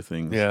 Stranger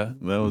Things. Yeah.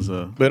 That was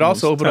But it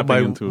also opened up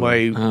my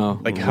how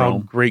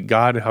realm. great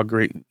God and how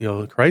great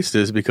Christ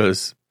is,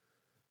 because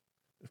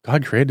if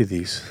God created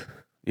these,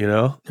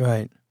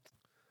 Right.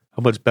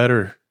 how much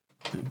better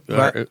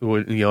Right.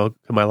 would can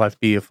my life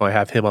be if I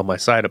have Him on my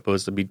side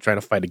opposed to me trying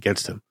to fight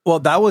against Him? Well,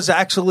 that was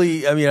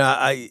actually,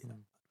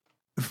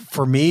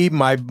 for me,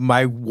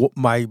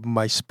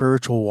 my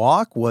spiritual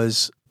walk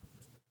was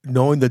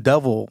knowing the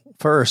devil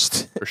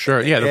first. For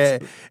sure, yeah.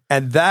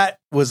 And that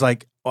was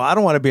like, well, I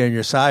don't want to be on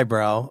your side,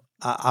 bro.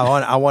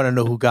 I want to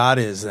know who God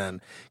is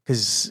then,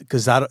 because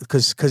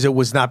it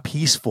was not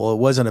peaceful. It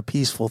wasn't a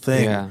peaceful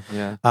thing.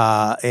 Yeah.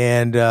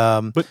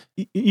 But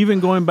even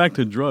going back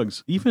to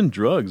drugs,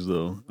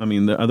 though, I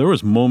mean, there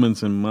was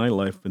moments in my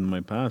life, in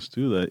my past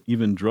too, that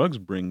even drugs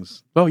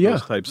brings. Oh yeah,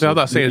 those types. I'm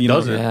not saying it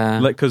doesn't.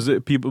 Yeah. Like, because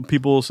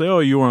people will say,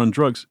 "Oh, you were on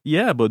drugs."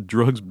 Yeah, but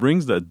drugs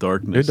brings that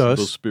darkness. It does,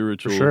 those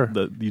spiritual. for sure.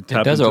 That you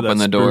tap does into open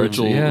that the doors,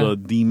 spiritual yeah.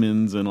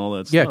 demons and all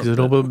that stuff. Yeah, because it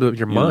opens up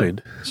your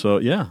mind. So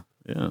yeah.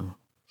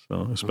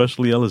 So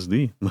especially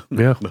LSD.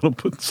 Yeah. That'll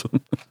put some.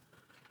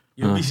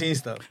 You'll be seeing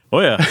stuff. Oh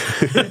yeah.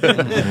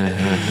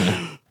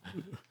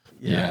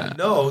 Yeah.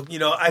 No,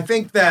 I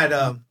think that,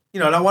 and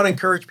I want to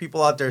encourage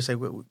people out there to say,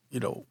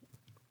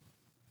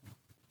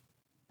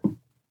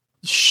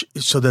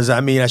 so does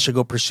that mean I should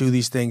go pursue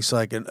these things?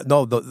 So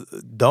no,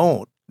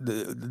 don't.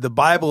 The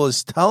Bible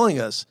is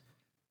telling us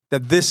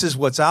that this is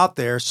what's out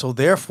there. So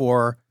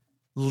therefore,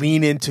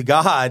 lean into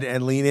God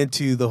and lean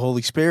into the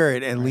Holy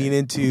Spirit and lean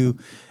into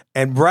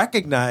and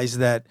recognize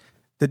that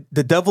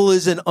the devil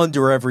isn't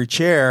under every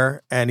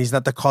chair and he's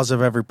not the cause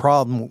of every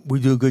problem. We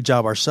do a good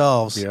job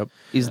ourselves. Yep.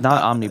 He's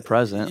not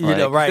omnipresent.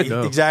 Right?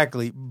 No.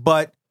 Exactly.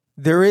 But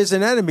there is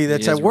an enemy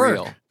that's It is at work.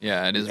 real.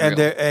 Yeah, it is And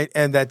real.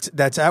 and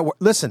that's at work.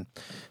 Listen,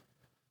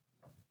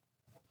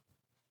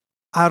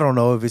 I don't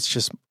know if it's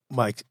just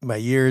my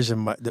years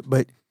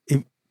but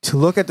to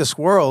look at this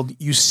world,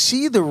 you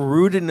see the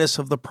rootedness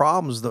of the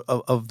problems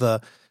of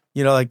the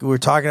like we were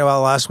talking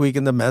about last week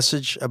in the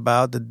message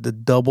about the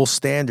double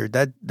standard,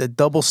 that the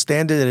double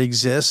standard that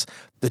exists,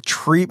 the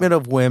treatment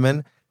of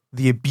women,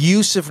 the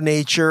abusive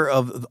nature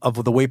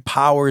of the way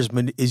power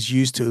is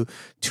used to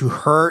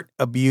hurt,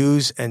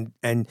 abuse,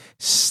 and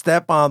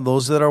step on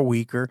those that are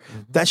weaker.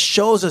 That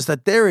shows us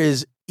that there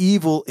is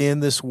evil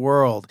in this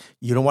world.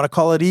 You don't want to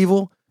call it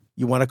evil.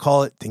 You want to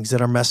call it things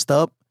that are messed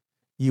up.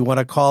 You want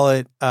to call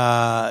it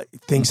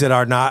things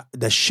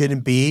that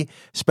shouldn't be,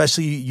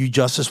 especially you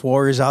justice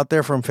warriors out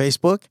there from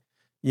Facebook.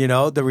 You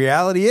know, the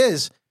reality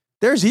is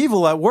there's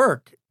evil at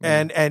work.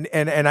 And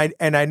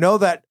I know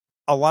that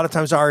a lot of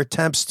times our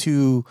attempts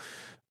to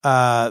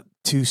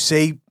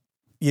say,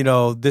 you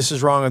know, this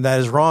is wrong and that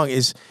is wrong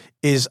is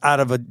out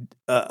of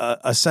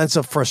a sense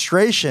of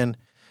frustration.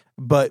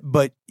 But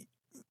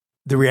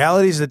the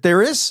reality is that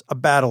there is a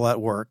battle at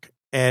work.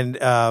 And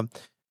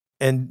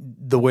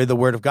the way the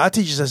Word of God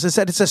teaches us is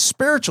that it's a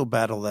spiritual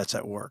battle that's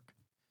at work.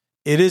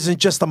 It isn't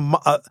just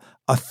a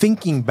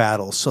thinking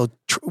battle. So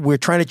we're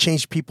trying to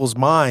change people's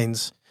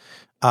minds,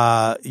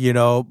 you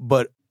know,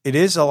 but it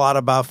is a lot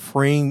about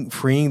freeing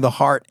the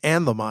heart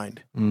and the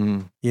mind,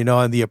 you know,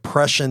 and the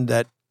oppression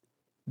that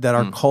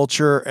our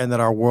culture and that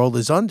our world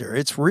is under.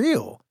 It's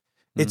real.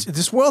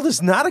 This world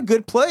is not a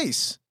good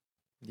place.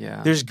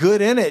 Yeah. There's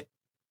good in it,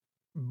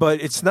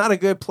 but it's not a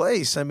good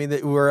place. I mean,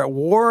 we're at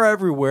war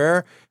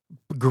everywhere.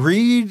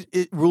 Greed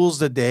rules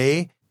the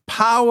day.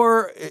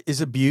 Power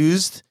is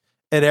abused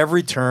at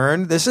every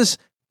turn.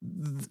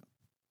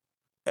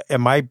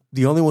 Am I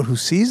the only one who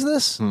sees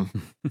this?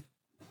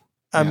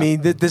 I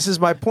mean, this is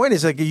my point.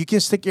 Is like you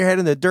can stick your head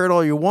in the dirt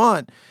all you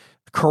want.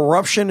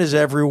 Corruption is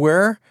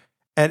everywhere,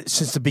 and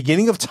since the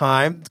beginning of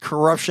time,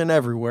 corruption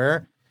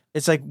everywhere.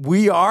 It's like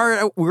we're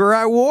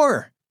at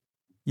war.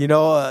 You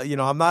know,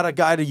 I'm not a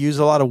guy to use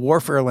a lot of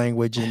warfare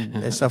language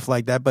and stuff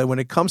like that. But when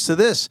it comes to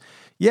this,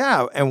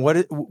 yeah, and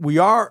we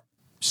are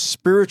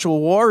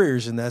spiritual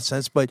warriors in that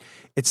sense. But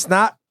it's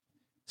not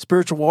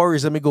spiritual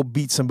warriors. Let me go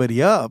beat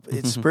somebody up.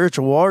 It's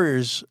spiritual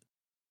warriors.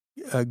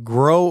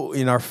 Grow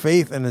in our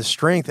faith and the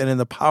strength and in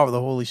the power of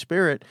the Holy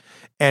Spirit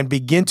and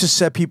begin to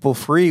set people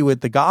free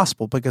with the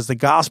gospel, because the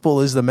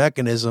gospel is the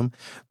mechanism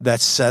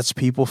that sets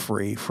people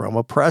free from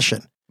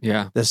oppression.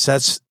 Yeah. That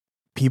sets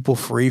people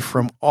free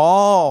from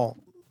all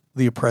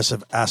the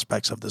oppressive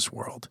aspects of this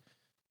world.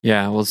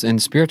 Yeah. Well,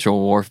 and spiritual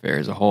warfare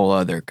is a whole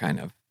other kind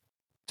of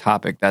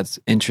topic that's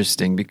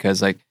interesting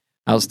because, like,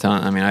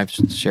 I've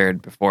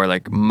shared before,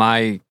 like,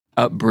 my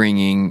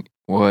upbringing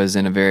was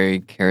in a very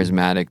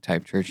charismatic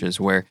type churches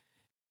where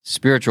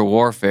spiritual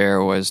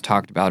warfare was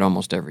talked about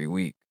almost every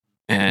week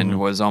and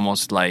was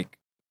almost like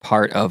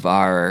part of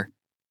our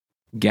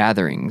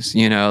gatherings,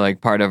 you know, like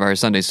part of our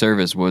Sunday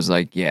service was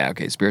like, yeah,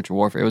 okay, spiritual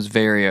warfare. It was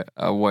very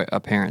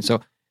apparent.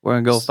 So we're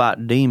going to go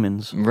fight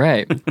demons.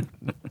 Right.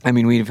 I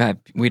mean, we'd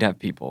have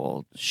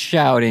people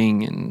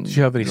shouting and... Did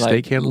you have any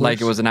snake handlers?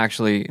 Like it wasn't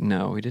actually...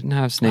 No, we didn't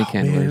have snake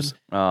handlers.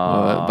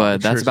 Oh,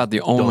 but that's about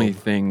the only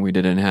thing we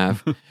didn't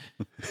have.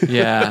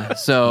 Yeah.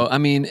 So, I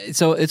mean,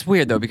 so it's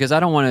weird though, because I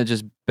don't want to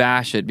just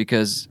bash it,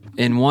 because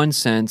in one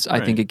sense,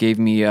 I think it gave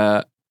me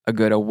a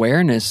good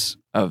awareness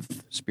of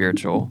the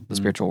spiritual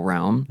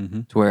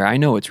realm to where I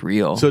know it's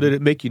real. So did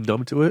it make you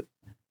numb to it?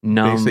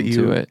 Numb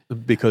to it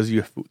because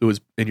it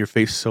was in your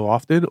face so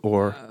often,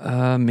 or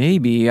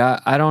maybe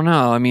I don't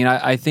know. I mean,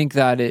 I think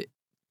that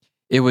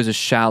it was a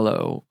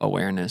shallow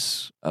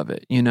awareness of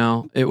it. You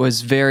know, it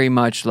was very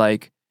much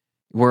like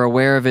we're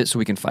aware of it so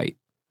we can fight,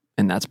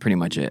 and that's pretty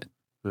much it.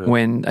 Yeah.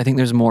 When I think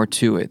there's more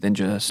to it than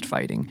just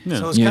fighting. Yeah.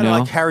 So it's kind of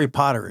like Harry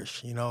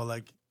Potterish, you know,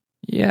 like.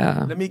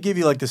 Yeah. Let me give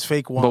you like this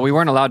fake one. But we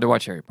weren't allowed to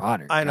watch Harry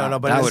Potter. I know,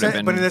 but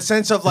in the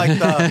sense of like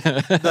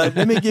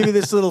let me give you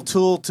this little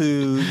tool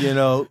to,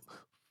 to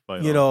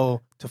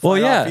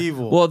fight off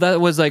evil. Well, that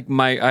was like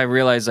I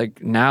realized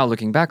like now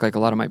looking back, like a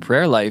lot of my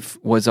prayer life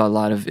was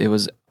it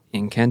was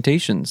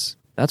incantations.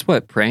 That's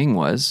what praying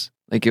was.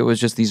 Like it was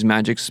just these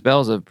magic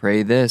spells of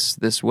pray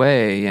this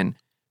way, and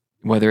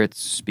whether it's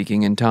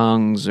speaking in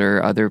tongues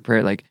or other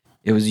prayer, like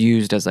it was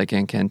used as like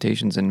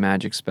incantations and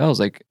magic spells.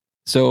 Like,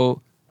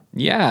 so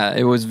yeah,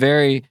 it was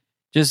very,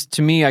 just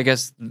to me, I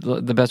guess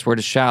the best word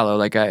is shallow.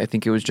 Like I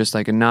think it was just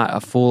like not a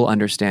full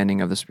understanding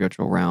of the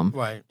spiritual realm.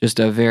 Right. Just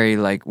a very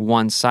like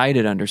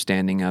one-sided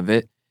understanding of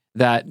it,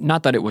 that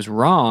not that it was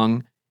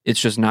wrong,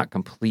 it's just not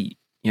complete,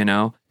 you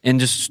know? And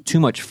just too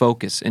much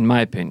focus, in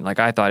my opinion. Like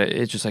I thought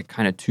it's just like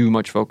kind of too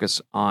much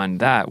focus on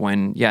that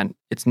when,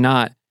 it's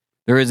not,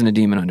 there isn't a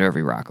demon under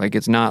every rock. Like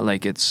it's not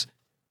like it's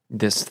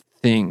this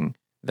thing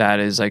that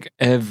is like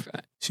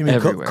everywhere.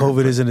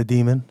 COVID isn't a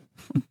demon?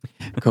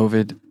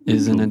 COVID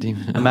isn't a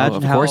demon.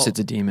 Imagine of course it's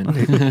a demon.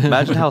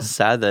 Imagine how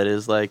sad that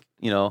is. Like,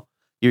 you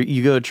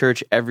go to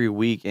church every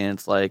week and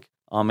it's like,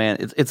 oh man,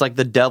 it's like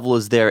the devil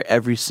is there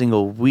every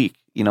single week,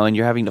 and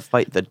you're having to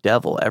fight the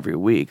devil every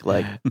week.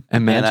 Like,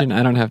 imagine, man,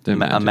 I don't have to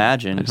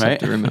imagine, I just right? have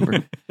to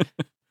remember.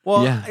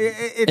 Well, yeah.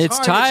 it's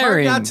hard.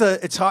 tiring.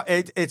 It's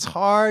hard. It's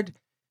hard.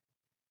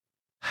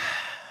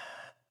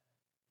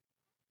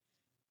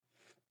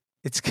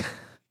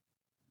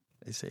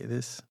 They say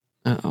this.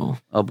 Uh-oh.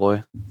 Oh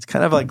boy. It's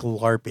kind of like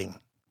LARPing.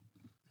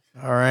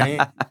 All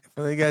right.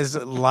 For you guys,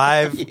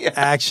 live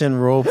action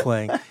role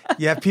playing.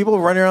 You have people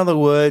running around the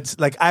woods.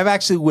 Like I've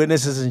actually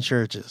witnessed this in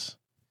churches,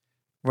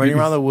 running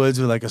around the woods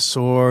with like a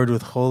sword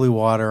with holy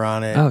water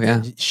on it. Oh,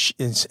 yeah.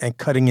 and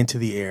cutting into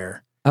the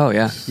air. Oh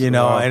yeah.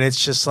 Wow. And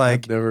it's just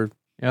like Never.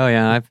 Oh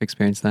yeah. I've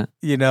experienced that.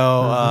 and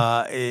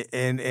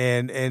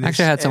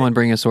Actually, I had someone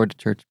bring a sword to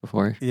church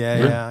before.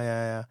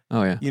 Yeah.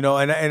 Oh yeah.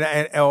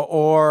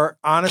 Or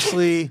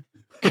honestly,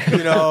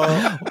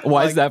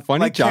 Why is that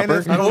funny, like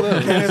Chopper?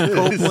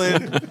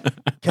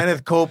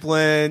 Kenneth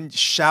Copeland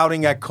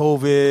shouting at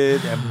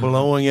COVID and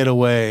blowing it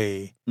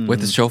away.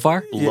 With the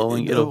shofar?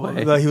 Blowing it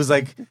away. He was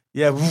like,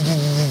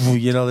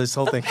 this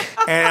whole thing.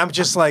 And I'm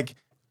just like,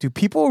 do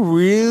people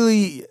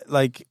really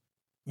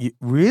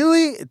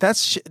really?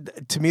 That's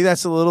to me,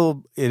 that's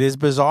it is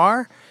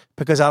bizarre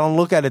because I don't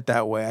look at it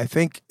that way. I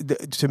think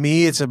to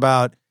me, it's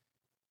about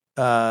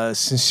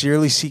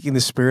sincerely seeking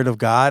the Spirit of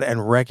God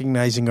and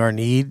recognizing our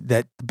need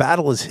that the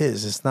battle is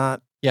His. It's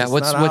not. Yeah, it's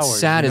what's not ours,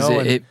 sad is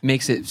and it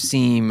makes it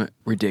seem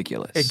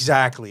ridiculous.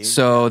 exactly.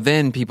 So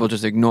then people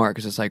just ignore it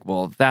because it's like,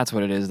 well, if that's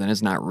what it is, then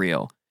it's not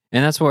real.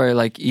 And that's where,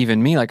 like,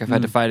 even me, like, I've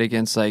had to fight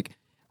against, like,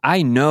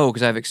 I know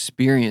because I've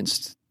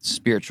experienced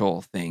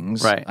spiritual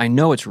things. Right. I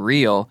know it's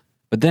real,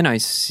 but then I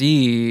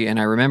see and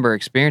I remember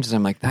experiences.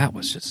 I'm like, that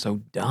was just so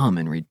dumb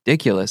and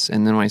ridiculous.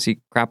 And then when I see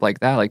crap like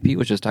that, like Pete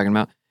was just talking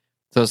about,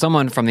 so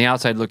someone from the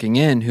outside looking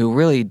in who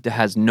really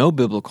has no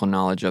biblical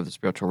knowledge of the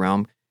spiritual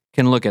realm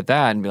can look at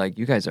that and be like,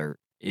 you guys are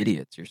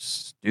idiots. You're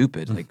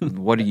stupid. Like,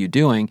 what are you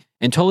doing?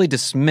 And totally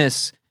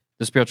dismiss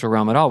the spiritual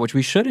realm at all, which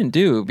we shouldn't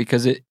do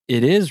because it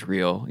is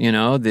real.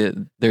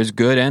 There's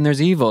good and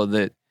there's evil.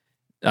 That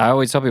I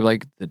always tell people,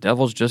 like, the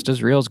devil's just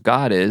as real as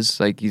God is.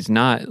 Like, he's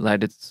not.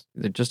 Like,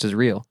 they're just as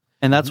real.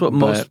 And that's what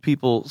most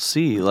people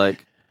see.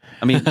 Like,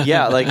 I mean,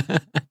 yeah, like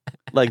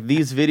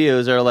these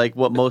videos are like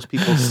what most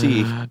people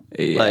see.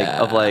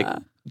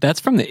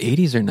 That's from the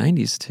 80s or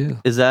 90s too.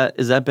 Is that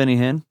Benny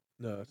Hinn?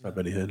 No, it's not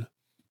Benny Hinn.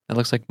 That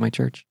looks like my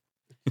church.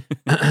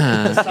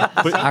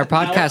 Our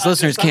podcast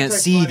listeners can't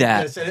see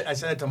that. I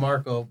sent it to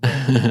Marco.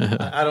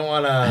 But I don't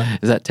want to.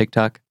 Is that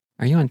TikTok?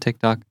 Are you on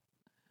TikTok?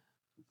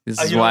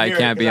 This is why I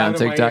can't be on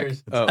TikTok.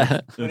 It's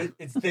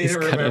Day to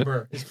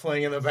Remember. It's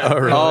playing in the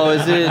background. Oh,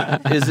 is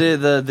it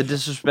the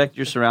disrespect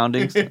your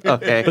surroundings?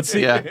 Okay, But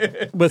see,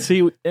 yeah. but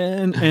see,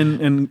 and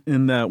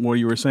in that what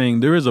you were saying,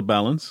 there is a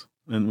balance,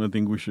 and I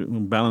think we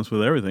should balance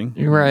with everything,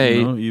 Right.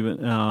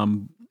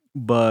 Even,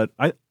 but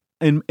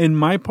in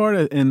my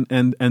part,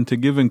 and to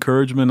give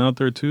encouragement out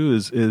there too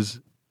is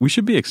we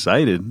should be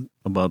excited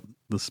about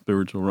the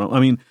spiritual realm. I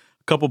mean,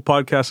 a couple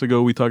podcasts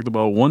ago we talked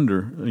about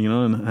wonder,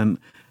 and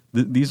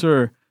these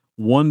are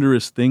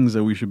wondrous things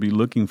that we should be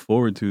looking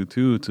forward to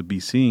be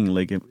seeing.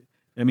 Like,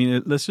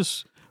 let's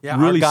just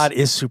our God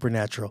is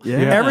supernatural. Yeah.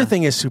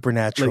 Everything is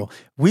supernatural.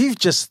 We've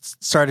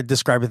just started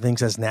describing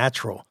things as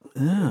natural.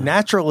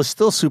 Natural is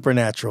still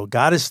supernatural.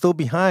 God is still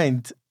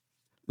behind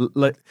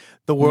like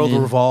the world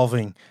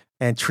revolving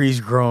and trees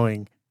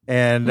growing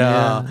and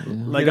at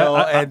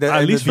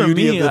least the for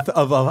beauty me,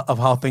 of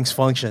how things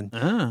function.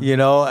 And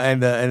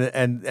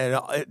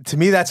to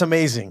me that's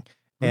amazing.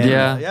 And,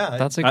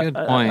 that's a good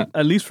point.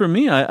 At least for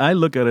me, I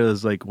look at it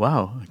as like,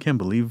 wow, I can't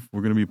believe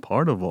we're going to be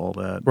part of all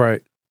that.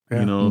 Right.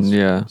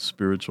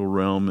 Spiritual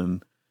realm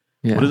and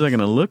what is that going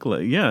to look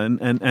like? Yeah,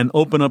 and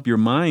open up your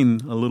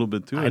mind a little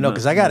bit too. I know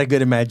because I got a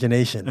good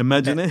imagination. And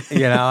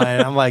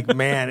I'm like,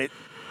 man,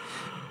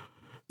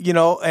 you're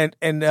not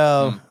going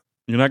to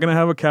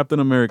have a Captain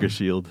America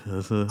shield.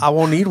 I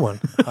won't need one.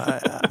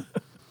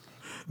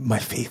 My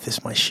faith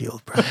is my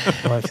shield, bro.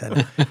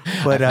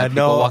 But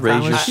no,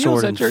 raise your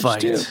sword and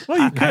fight. Well,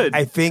 you could.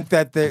 I think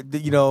that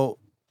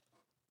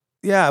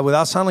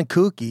without sounding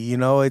kooky,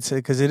 it's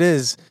because it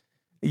is.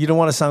 You don't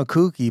want to sound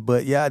kooky,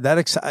 but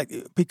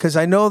because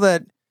I know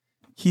that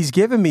He's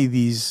given me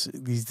these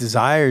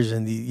desires,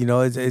 and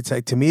it's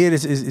like to me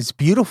it's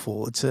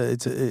beautiful. It's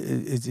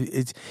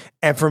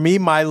and for me,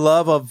 my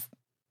love of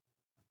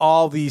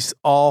all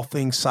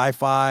things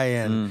sci-fi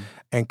and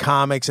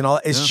comics and all.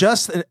 It's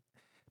just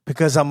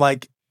because I'm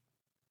like,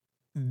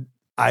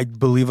 I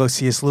believe what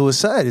C.S. Lewis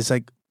said. It's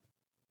like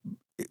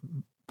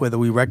whether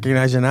we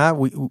recognize it or not,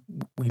 we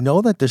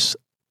know that this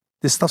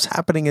stuff's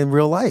happening in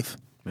real life.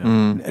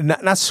 Yeah.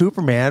 Not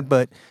Superman,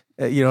 but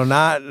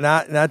not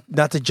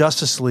the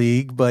Justice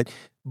League, but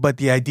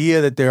the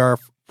idea that there are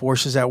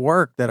forces at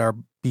work that are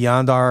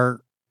beyond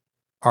our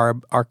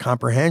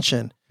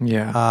comprehension.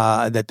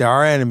 Yeah. That there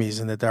are enemies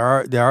and that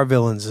there are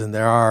villains and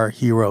there are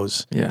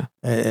heroes. Yeah.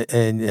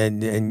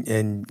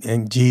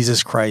 And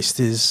Jesus Christ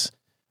is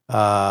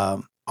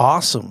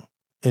awesome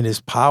in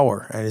His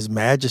power and His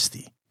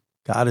majesty.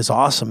 God is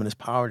awesome in His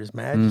power and His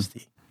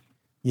majesty.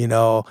 And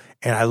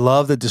I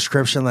love the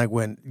description, like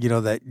when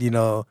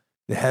the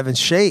heavens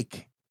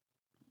shake.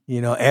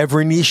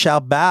 Every knee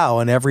shall bow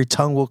and every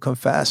tongue will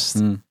confess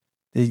that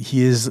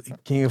He is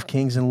King of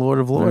Kings and Lord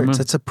of Lords. Amen.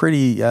 That's a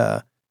pretty,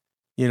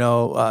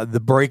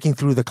 the breaking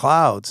through the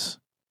clouds.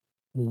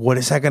 What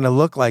is that going to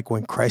look like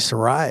when Christ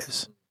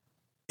arrives?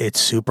 It's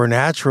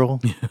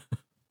supernatural.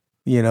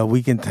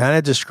 We can kind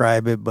of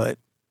describe it, but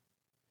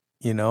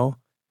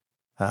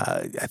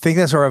I think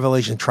that's what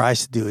Revelation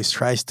tries to do, is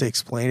tries to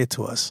explain it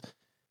to us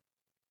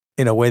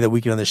in a way that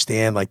we can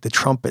understand, like the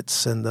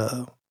trumpets and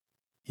the,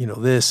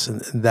 this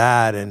and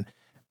that.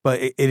 But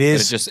it But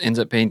is it just ends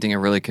up painting a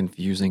really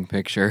confusing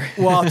picture.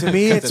 well, to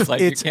me, it's like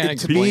you it's can't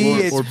to me,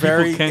 it's or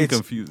very people can it's,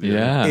 confuse.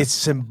 Yeah. it's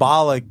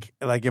symbolic.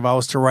 Like if I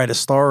was to write a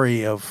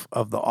story of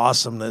the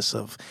awesomeness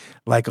of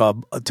like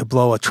to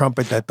blow a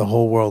trumpet that the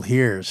whole world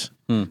hears,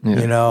 Yeah.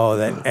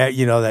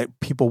 that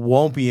people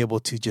won't be able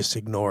to just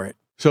ignore it.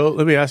 So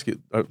let me ask you.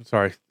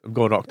 Sorry, I'm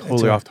going totally all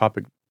right. off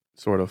topic,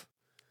 sort of.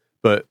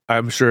 But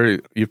I'm sure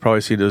you've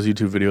probably seen those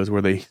YouTube videos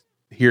where they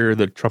hear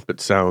the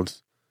trumpet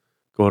sounds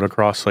going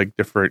across like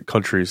different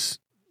countries.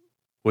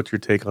 What's your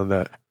take on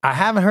that? I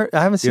haven't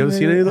seen. You haven't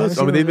seen any of I haven't those? I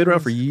seen mean, they've been around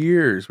those. for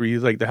years. Where you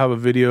like they have a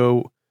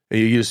video and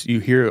you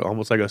hear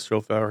almost like a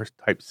shofar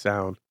type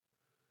sound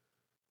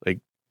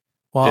in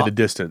Well, the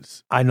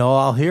distance. I know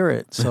I'll hear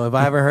it. So if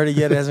I haven't heard it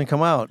yet, it hasn't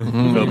come out.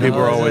 Mhm. So You people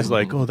know, are it's always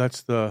like- like, "Oh,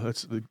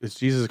 it's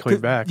Jesus coming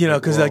back."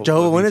 Because like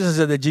Jehovah's Witnesses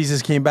said that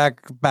Jesus came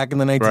back in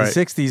the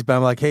 1960s, but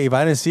I'm like, hey, if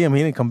I didn't see him,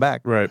 he didn't come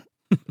back. Right.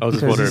 I was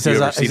just 'Cause wondering he if you says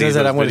ever I- seen he any of says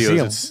that I those wanna see videos. him.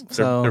 It's-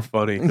 So- they're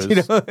funny. 'Cause You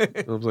know?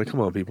 I was like, "Come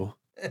on, people."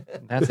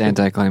 That's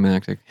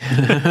anticlimactic.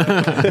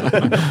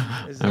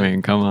 I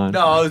mean, come on.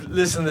 No,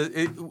 listen.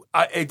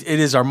 It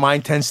is our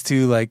mind tends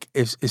to like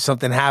if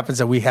something happens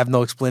that we have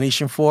no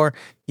explanation for,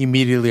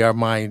 immediately our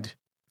mind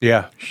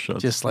Yeah.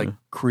 just like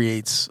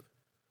creates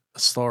a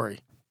story.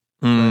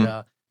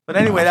 Mm. But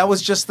anyway, that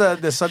was just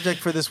the subject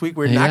for this week.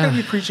 We're not Yeah. going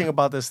to be preaching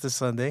about this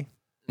Sunday.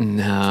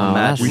 No,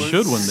 Imagine. We that's-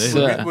 should one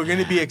day. We're going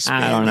to be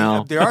expanding. I don't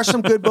know. There are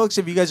some good books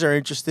if you guys are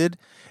interested.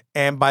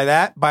 And by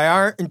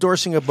our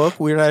endorsing a book,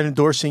 we're not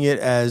endorsing it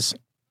as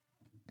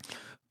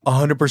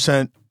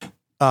 100%,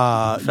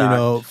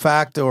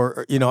 fact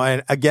or,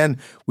 and again,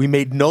 we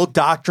made no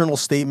doctrinal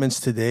statements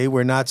today.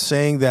 We're not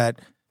saying that.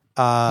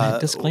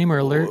 Disclaimer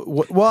alert.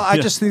 Well, I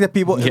just think that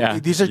people, Yeah.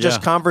 these are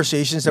just Yeah.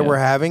 conversations that we're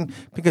having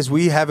because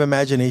we have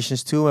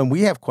imaginations too and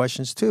we have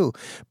questions too.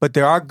 But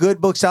there are good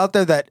books out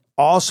there that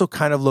also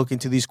kind of look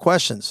into these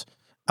questions.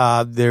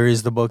 There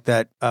is the book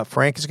that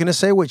Frank is going to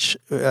say, which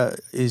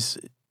is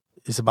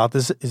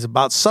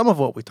about some of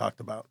what we talked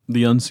about.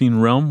 The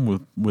Unseen Realm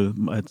with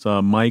it's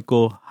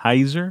Michael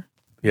Heiser.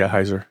 Yeah,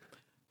 Heiser.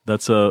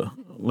 That's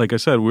like I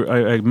said,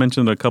 I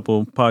mentioned a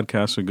couple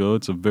podcasts ago.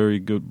 It's a very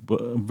good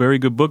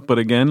book. But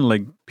again,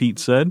 like Pete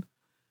said,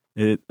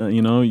 it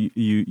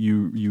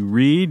you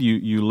read,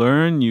 you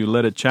learn, you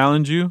let it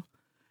challenge you.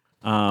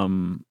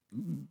 Go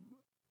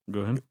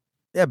ahead.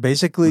 Yeah,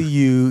 basically,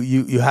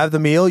 you have the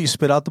meal, you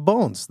spit out the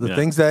bones. The Yeah.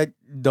 things that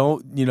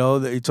don't,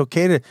 that it's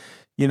okay to,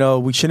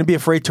 we shouldn't be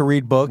afraid to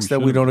read books that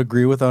we shouldn't. don't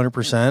agree with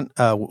 100%.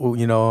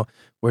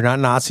 We're not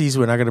Nazis.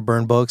 We're not going to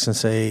burn books and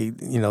say,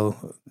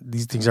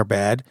 these things are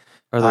bad.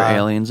 Are there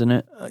aliens in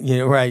it?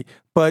 Right.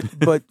 But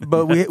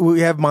we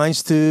have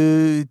minds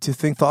to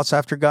think thoughts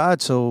after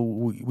God.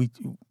 So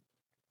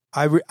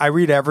I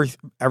read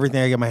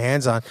everything I get my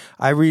hands on.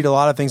 I read a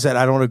lot of things that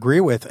I don't agree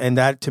with, and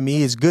that to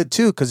me is good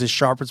too because it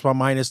sharpens my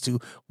mind as to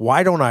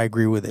why don't I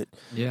agree with it.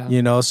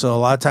 Yeah. So a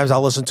lot of times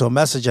I'll listen to a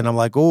message and I'm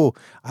like, oh,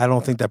 I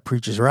don't think that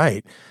preacher's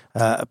right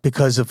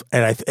because of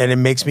and it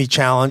makes me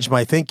challenge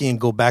my thinking and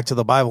go back to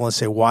the Bible and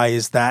say, why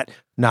is that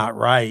not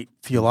right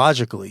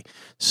theologically?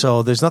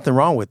 So there's nothing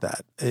wrong with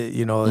that.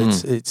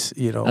 It's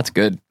That's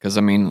good because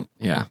I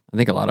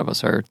think a lot of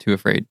us are too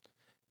afraid.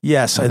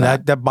 Yes, of and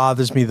that. that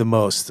bothers me the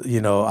most.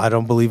 I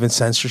don't believe in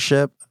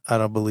censorship. I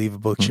don't believe a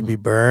book should be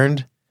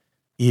burned,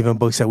 even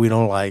books that we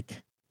don't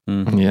like.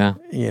 Yeah.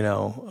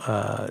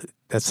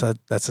 That's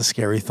a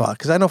scary thought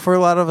because I know for a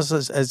lot of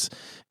us as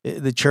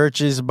the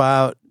church is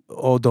about,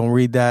 oh, don't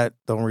read that,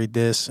 don't read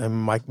this,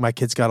 and my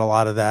kids got a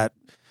lot of that.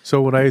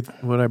 So when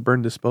I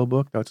burned the spell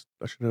book, I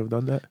shouldn't have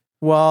done that.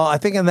 Well, I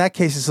think in that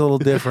case it's a little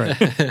different.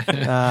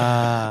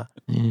 But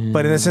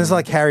in a sense,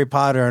 like Harry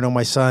Potter, I know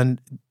my son,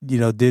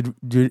 did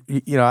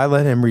I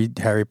let him read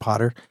Harry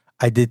Potter.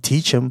 I did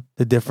teach him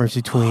the difference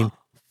between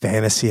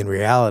fantasy and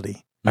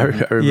reality. I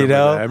remember You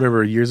know? that. I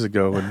remember years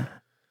ago when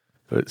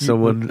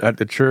someone at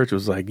the church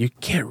was like, "You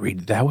can't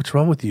read that. What's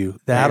wrong with you?"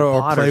 That Harry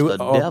or Potter's play with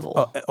the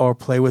devil. or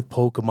play with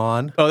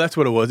Pokemon. Oh, that's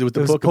what it was. It was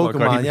the It was Pokemon card.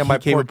 Pokemon. Yeah, my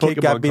came poor with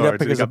kid got Pokemon beat up cards, and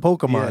because he of got-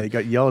 Pokemon. Yeah, he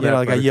got yelled at.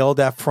 I got for- yelled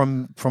at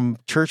from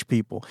church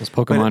people. Those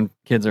Pokemon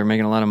kids are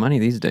making a lot of money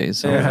these days.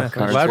 So Yeah.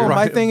 cards Glad Well, are-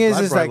 my thing is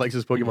Glad is Brian like- likes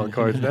his Pokemon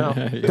cards now.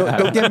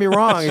 Don't get me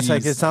wrong. It's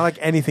like Jeez. it's not like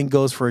anything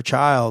goes for a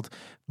child,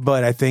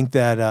 but I think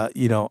that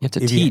You have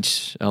to if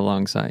teach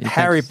alongside. You can't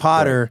Harry just-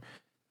 Potter.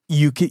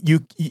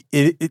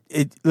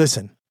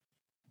 Listen.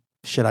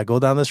 Should I go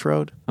down this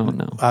road? Oh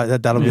no.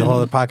 That'll be a whole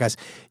other podcast.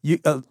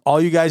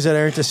 All you guys that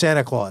are into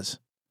Santa Claus,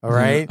 all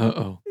right?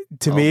 Uh-oh.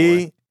 To Oh,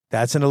 me,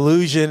 that's an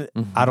illusion.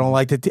 Mhm. I don't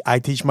like to. I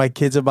teach my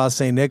kids about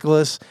Saint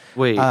Nicholas.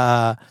 Wait,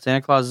 Yeah,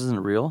 Santa Claus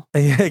isn't real?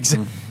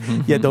 exactly.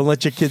 Yeah, don't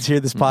let your kids hear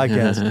this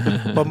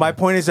podcast. But my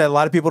point is that a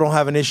lot of people don't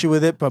have an issue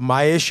with it. But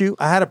my issue,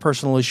 I had a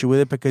personal issue with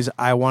it because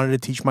I wanted to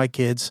teach my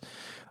kids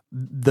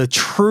the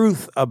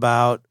truth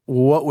about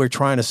what we're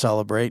trying to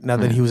celebrate. Not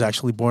that he was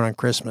actually born on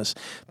Christmas,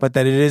 but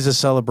that it is a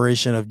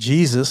celebration of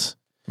Jesus.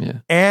 Yeah.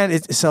 And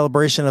it's a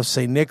celebration of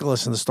St.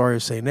 Nicholas and the story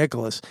of St.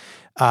 Nicholas.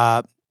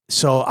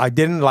 So I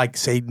didn't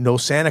say no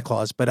Santa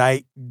Claus, but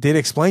I did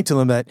explain to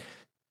them that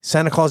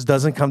Santa Claus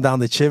doesn't come down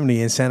the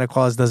chimney and Santa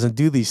Claus doesn't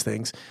do these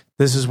things.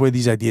 This is where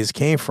these ideas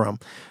came from.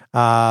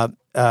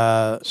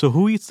 So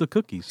who eats the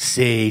cookies?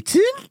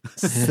 Satan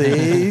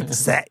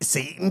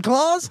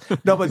Claus?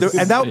 No, but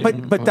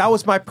that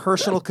was my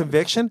personal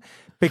conviction,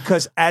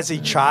 because as a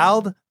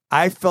child,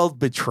 I felt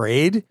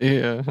betrayed.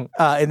 Yeah.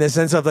 In the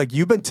sense of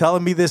you've been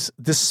telling me this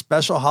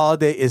special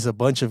holiday is a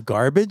bunch of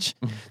garbage.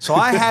 So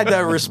I had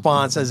that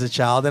response as a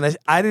child, and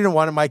I didn't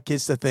want my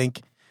kids to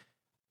think,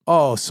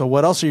 oh, so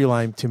what else are you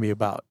lying to me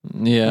about?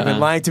 Yeah. You've been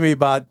lying to me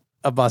about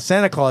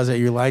Santa Claus, that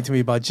you're lying to me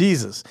about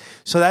Jesus.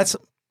 So that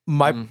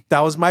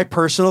was my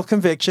personal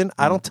conviction.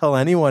 I don't tell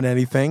anyone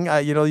anything.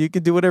 You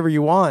can do whatever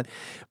you want,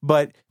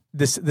 but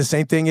the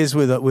same thing is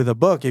with a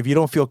book. If you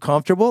don't feel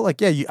comfortable,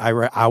 I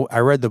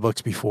read the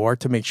books before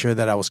to make sure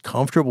that I was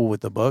comfortable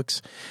with the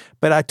books,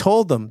 but I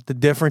told them the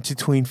difference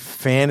between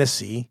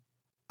fantasy,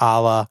 a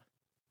la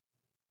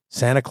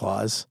Santa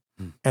Claus,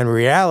 and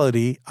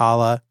reality, a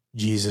la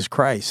Jesus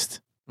Christ,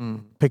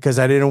 because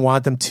I didn't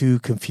want them to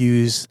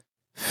confuse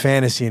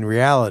fantasy and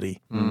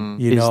reality.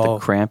 Is the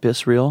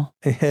Krampus real?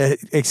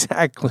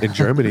 Exactly. In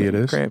Germany, it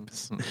is.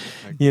 Krampus.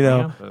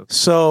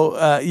 So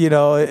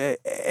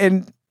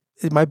and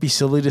it might be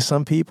silly to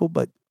some people,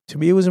 but to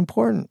me, it was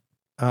important.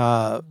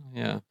 But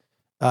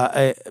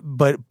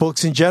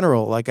books in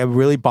general, it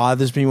really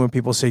bothers me when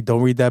people say,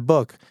 "Don't read that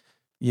book."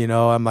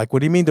 I'm like, "What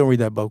do you mean, don't read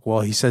that book?"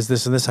 Well, he says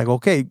this and this. I go,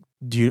 "Okay,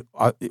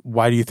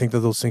 why do you think that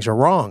those things are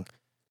wrong?"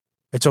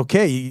 It's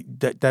okay.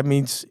 That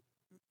means,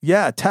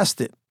 test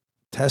it.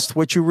 Test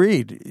what you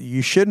read.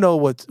 You should know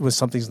when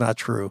something's not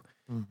true.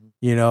 And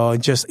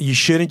you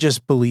shouldn't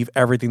just believe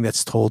everything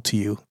that's told to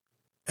you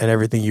and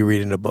everything you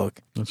read in a book.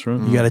 That's right.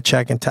 You got to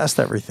check and test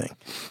everything.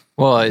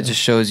 Well, it just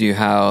shows you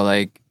how,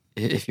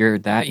 if you're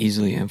that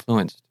easily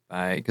influenced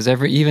by, because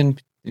even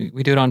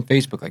we do it on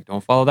Facebook,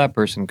 don't follow that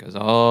person because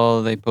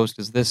all they post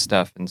is this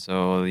stuff, and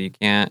so you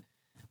can't.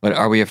 But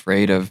are we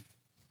afraid of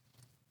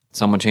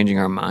someone changing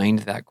our mind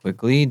that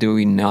quickly? Do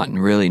we not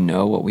really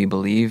know what we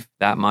believe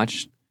that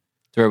much,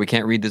 to where we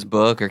can't read this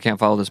book or can't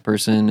follow this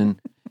person,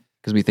 and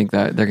because we think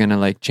that they're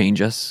gonna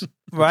change us?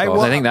 Right. So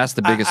well, I think that's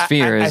the biggest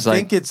fear. I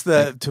think it's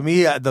to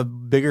me, the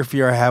bigger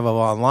fear I have of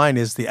online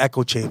is the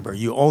echo chamber.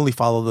 You only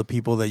follow the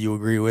people that you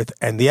agree with,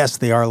 and yes,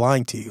 they are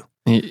lying to you.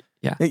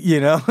 Yeah.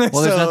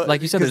 Well, there's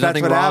like you said, there's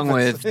nothing wrong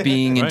with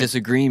being in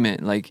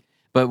disagreement.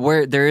 But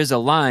where there is a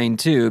line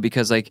too,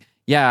 because I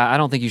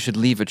don't think you should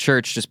leave a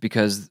church just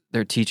because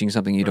they're teaching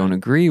something you don't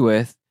agree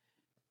with,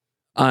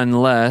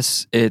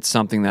 unless it's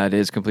something that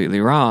is completely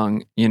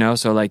wrong.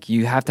 So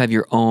you have to have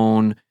your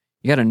own.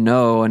 You got to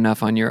know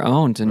enough on your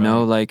own to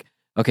know,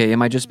 okay,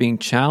 am I just being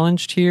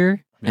challenged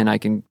here,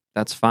 and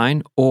that's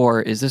fine,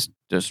 or is this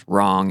just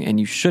wrong, and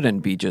you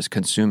shouldn't be just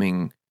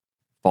consuming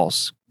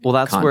false. Well,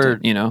 that's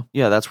content,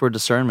 where that's where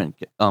discernment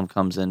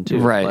comes in too.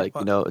 Right.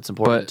 It's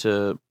important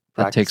to practice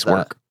that takes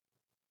work.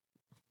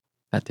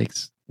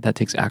 That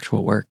takes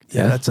actual work.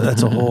 Yeah, that's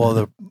a whole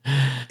other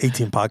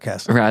 18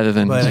 podcasts. Rather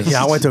than But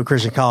I went to a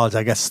Christian college.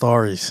 I got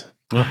stories.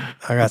 I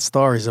got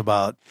stories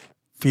about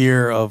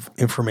fear of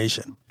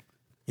information.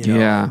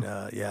 And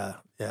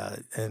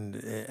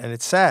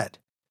it's sad,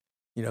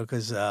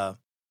 because I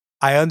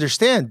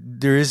understand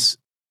this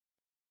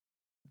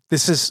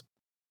is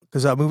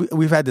because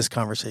we've had this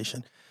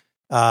conversation.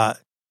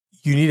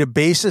 You need a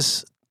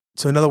basis.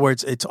 So in other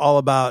words, it's all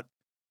about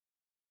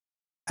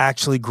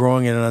actually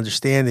growing in an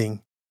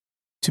understanding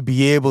to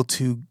be able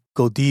to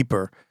go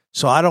deeper.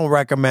 So I don't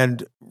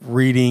recommend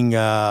reading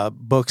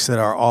books that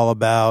are all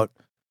about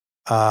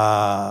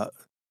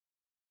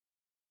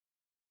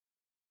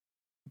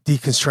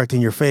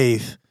deconstructing your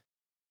faith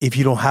if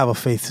you don't have a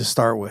faith to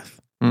start with.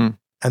 And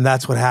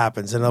that's what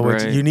happens. In other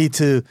words, you need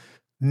to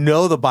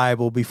know the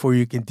Bible before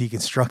you can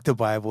deconstruct the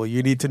Bible.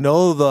 You need to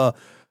know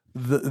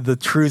the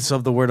truths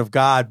of the Word of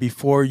God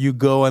before you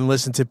go and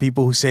listen to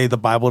people who say the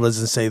Bible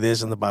doesn't say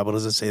this and the Bible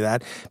doesn't say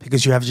that,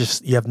 because you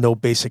have no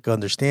basic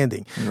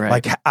understanding.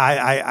 Right.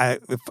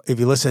 If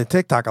you listen to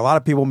TikTok, a lot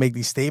of people make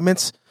these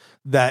statements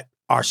that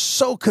are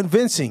so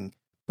convincing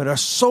but are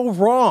so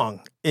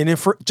wrong in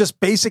just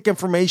basic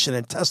information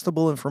and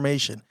testable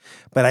information.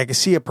 But I can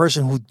see a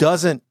person who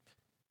doesn't,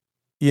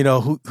 I'm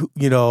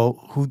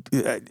trying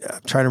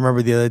to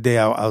remember the other day,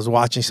 I was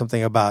watching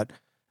something about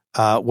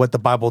what the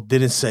Bible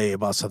didn't say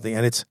about something,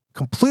 and it's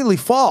completely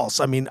false.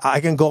 I mean,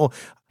 I can go,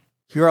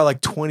 here are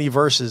 20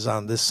 verses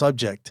on this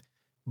subject,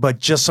 but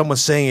just someone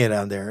saying it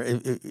on there.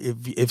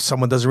 If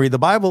someone doesn't read the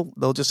Bible,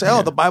 they'll just say,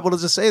 oh, the Bible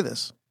doesn't say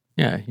this.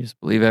 Yeah, you just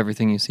believe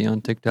everything you see on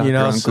TikTok or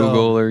on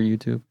Google or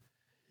YouTube.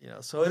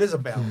 So it is a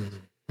balance.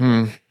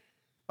 All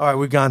right,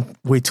 we've gone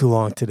way too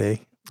long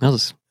today. That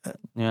was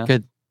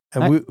good.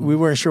 And we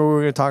weren't sure what we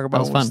were going to talk about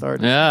That was when we fun.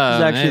 started. Yeah,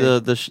 It's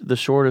actually the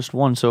shortest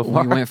one so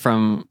far. we went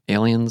from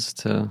aliens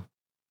to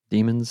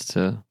demons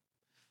to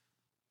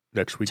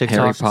next week. TikTok.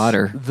 Harry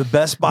Potter. The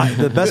best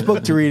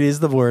book to read is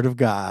the Word of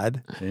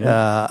God,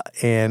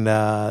 and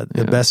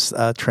the best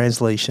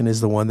translation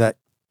is the one that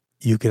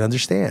you can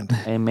understand.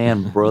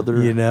 Amen,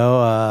 brother. You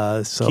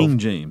know, so King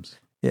James.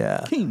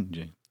 yeah. King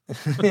James.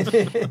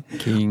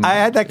 King. I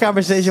had that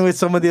conversation with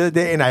someone the other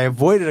day, and I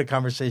avoided a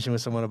conversation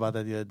with someone about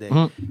that the other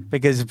day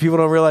because people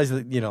don't realize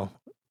that, you know,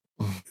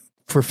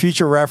 for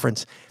future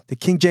reference, the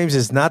King James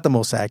is not the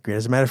most accurate.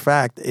 As a matter of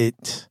fact,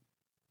 it's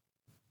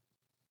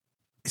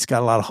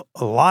got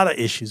a lot of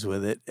issues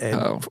with it,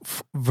 and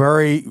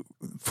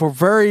for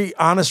very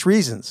honest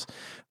reasons,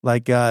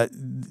 like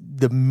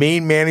the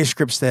main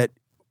manuscripts that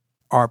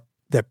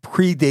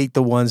predate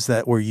the ones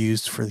that were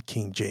used for the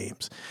King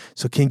James.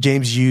 So King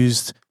James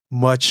used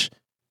much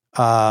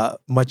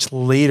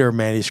later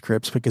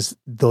manuscripts because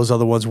those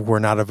other ones were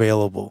not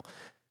available.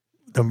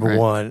 Number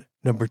one.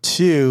 Number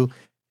two,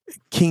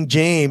 King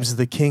James,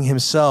 the king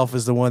himself,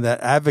 is the one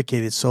that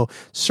advocated. So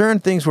certain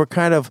things were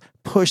kind of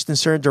pushed in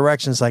certain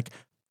directions, like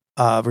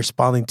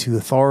responding to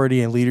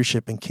authority and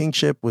leadership and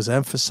kingship was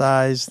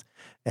emphasized,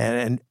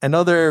 and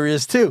other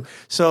areas too.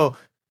 So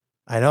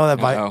I know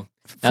that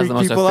that's the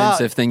most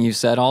offensive thing you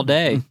said all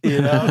day.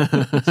 You know,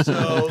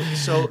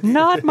 so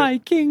Not my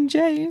King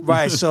James.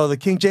 right. So the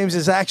King James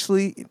is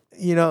actually,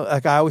 you know,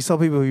 like I always tell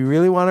people, if you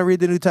really want to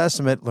read the New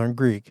Testament, learn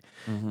Greek.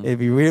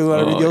 If you really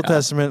want to read the Old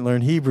Testament,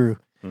 learn Hebrew.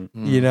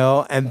 You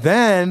know, and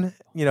then,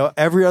 you know,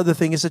 every other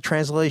thing is a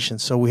translation.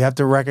 So we have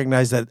to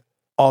recognize that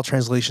all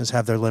translations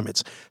have their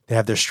limits. They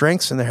have their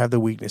strengths and they have their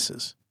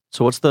weaknesses.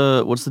 So what's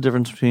the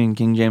difference between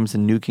King James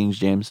and New King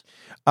James?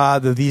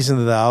 The these and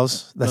the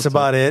thous. That's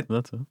about it.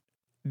 That's it.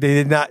 They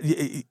did not.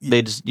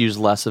 They just use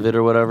less of it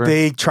or whatever.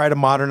 They try to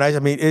modernize. I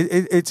mean,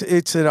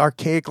 it's an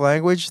archaic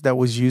language that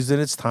was used in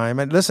its time.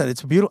 And listen,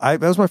 it's beautiful.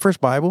 That was my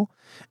first Bible,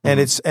 and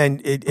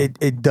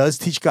it does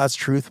teach God's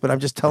truth. But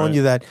I'm just telling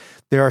you that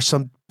there are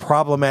some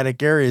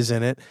problematic areas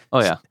in it.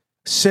 Oh yeah,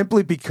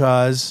 simply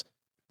because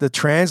the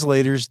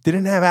translators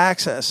didn't have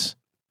access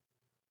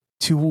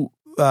to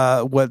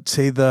what,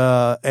 say,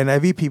 the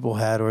NIV people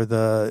had, or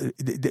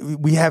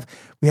we had,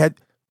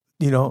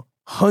 you know,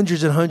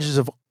 hundreds and hundreds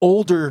of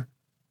older,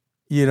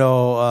 you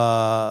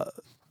know,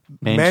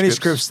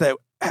 manuscripts that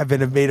have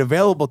been made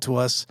available to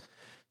us,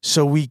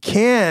 so we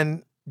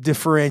can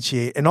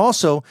differentiate. And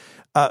also,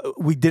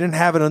 we didn't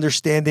have an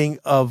understanding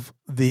of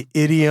the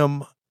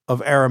idiom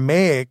of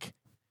Aramaic.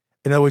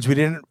 In other words, we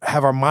didn't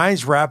have our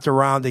minds wrapped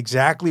around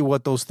exactly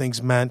what those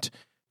things meant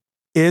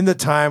in the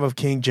time of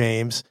King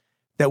James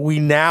that we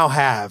now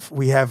have.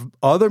 We have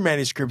other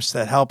manuscripts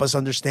that help us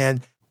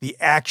understand the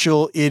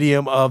actual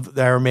idiom of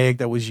the Aramaic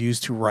that was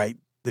used to write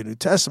the New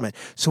Testament.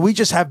 So we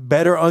just have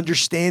better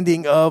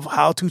understanding of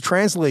how to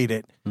translate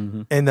it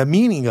and the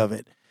meaning of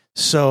it.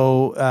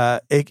 So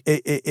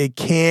it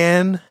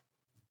can,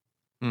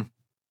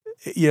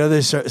 you know,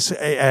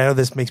 I know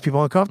this makes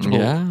people uncomfortable.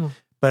 Yeah.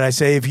 But I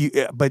say,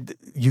 but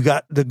you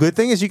got, the good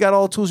thing is you got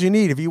all the tools you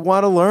need. If you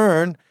want to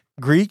learn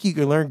Greek, you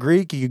can learn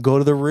Greek. You can go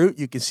to the root.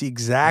 You can see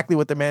exactly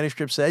what the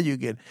manuscript said. You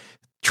can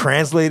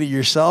translate it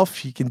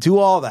yourself. You can do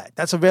all that.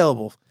 That's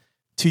available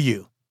to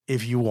you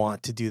if you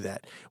want to do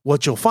that.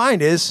 What you'll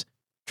find is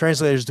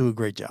translators do a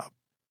great job.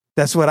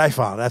 That's what I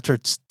found after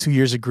 2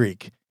 years of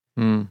Greek.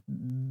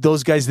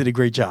 Those guys did a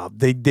great job.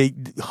 They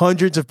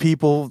hundreds of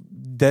people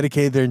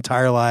dedicated their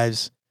entire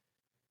lives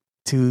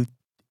to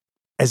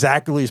as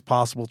accurately as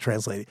possible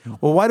translate it.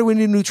 Well, why do we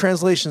need new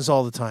translations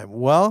all the time?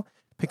 Well,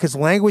 because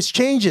language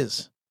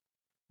changes.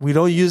 We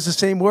don't use the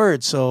same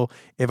words. So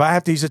if I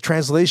have to use a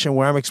translation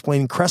where I'm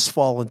explaining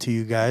crestfallen to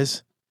you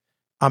guys,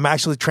 I'm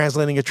actually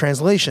translating a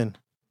translation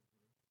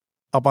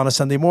up on a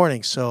Sunday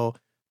morning. So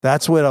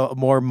that's what a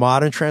more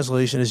modern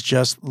translation is.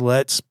 Just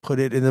let's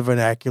put it in the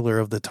vernacular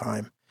of the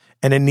time.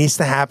 And it needs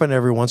to happen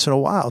every once in a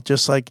while.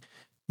 Just like,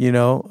 you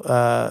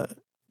know,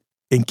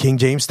 in King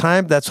James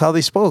time, that's how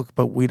they spoke,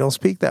 but we don't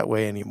speak that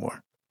way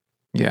anymore.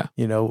 Yeah.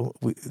 You know,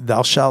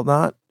 thou shalt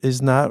not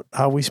is not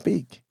how we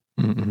speak.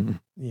 Mm-hmm.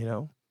 You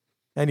know?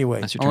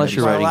 Anyway, unless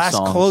you're my writing last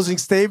songs. closing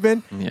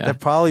statement that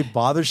probably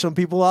bothers some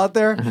people out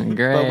there. Great.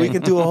 But we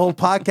can do a whole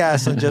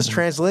podcast on just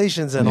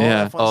translations and all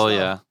that fun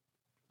stuff.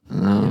 You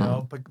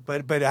know,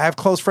 but I have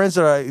close friends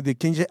that are the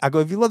King James. I go,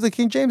 if you love the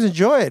King James,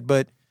 enjoy it,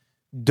 but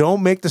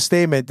don't make the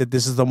statement that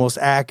this is the most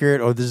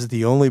accurate or this is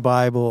the only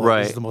Bible or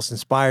this is the most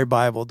inspired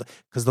Bible,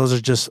 because those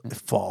are just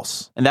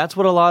false. And that's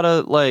what a lot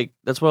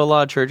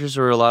of churches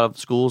or a lot of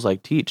schools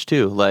like teach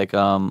too. Like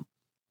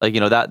you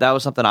know, that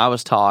was something I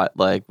was taught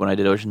like when I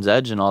did Ocean's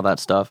Edge and all that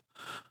stuff.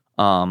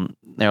 They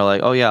were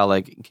like, oh yeah,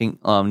 like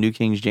New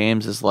King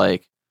James is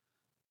like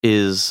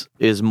is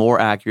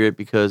more accurate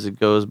because it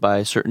goes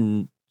by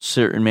certain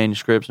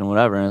manuscripts and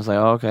whatever. And it's like,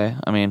 oh, okay.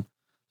 I mean,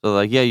 so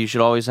like, yeah, you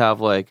should always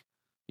have like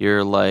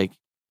your like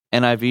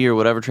NIV or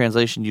whatever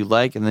translation you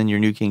like, and then your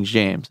New King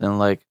James. And I'm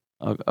like,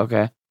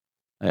 okay,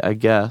 I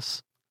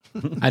guess.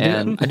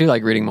 I do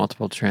like reading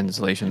multiple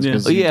translations.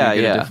 It's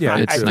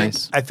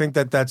nice. I think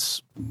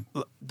that's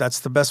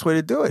the best way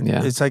to do it.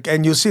 Yeah. It's like,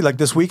 and you'll see, like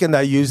this weekend,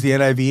 I use the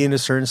NIV in a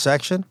certain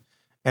section,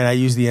 and I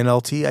use the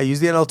NLT. I use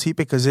the NLT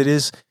because it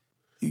is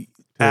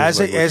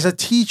as a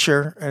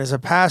teacher and as a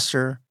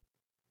pastor,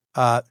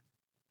 and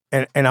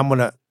I'm going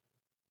to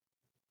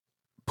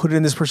put it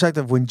in this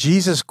perspective. When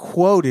Jesus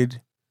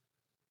quoted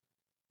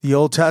the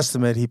Old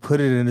Testament, he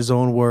put it in his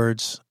own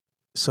words.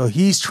 So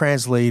he's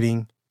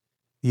translating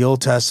the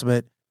Old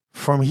Testament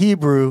from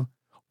Hebrew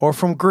or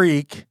from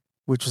Greek,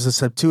 which was the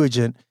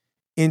Septuagint,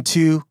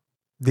 into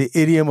the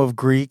idiom of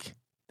Greek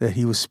that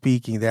he was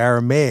speaking, the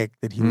Aramaic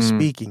that he was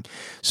speaking.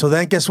 So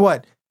then guess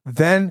what?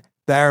 Then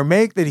the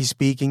Aramaic that he's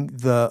speaking,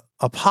 the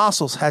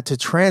apostles had to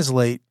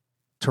translate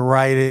to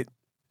write it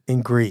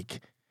in Greek.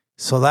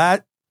 So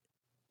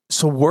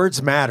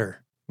words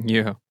matter.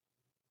 Yeah.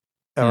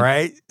 All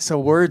right? So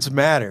words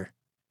matter.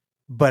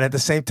 But at the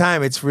same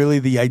time, it's really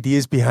the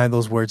ideas behind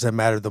those words that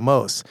matter the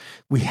most.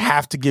 We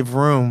have to give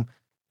room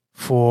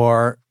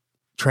for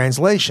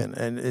translation.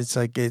 And it's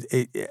like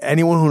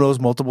anyone who knows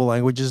multiple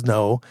languages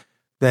know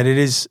that it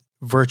is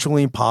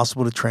virtually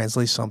impossible to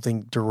translate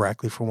something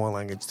directly from one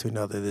language to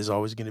another. There's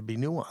always going to be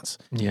nuance.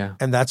 Yeah.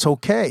 And that's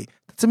okay.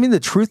 That doesn't mean the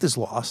truth is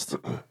lost,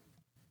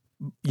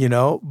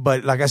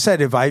 but like I said,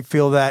 if I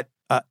feel that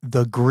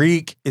the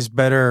Greek is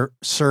better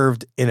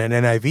served in an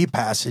NIV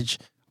passage,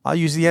 I'll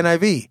use the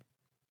NIV.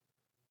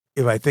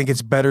 If I think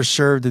it's better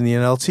served in the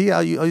NLT,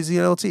 I'll use the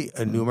NLT,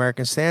 a New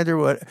American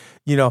Standard.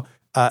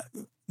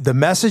 The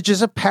Message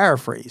is a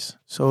paraphrase.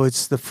 So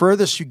it's the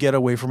furthest you get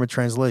away from a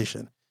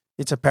translation.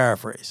 It's a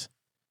paraphrase.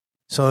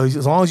 So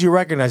as long as you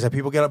recognize that,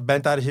 people get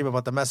bent out of shape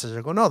about the Message.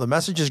 I go, no, the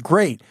Message is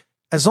great.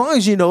 As long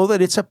as you know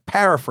that it's a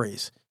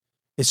paraphrase.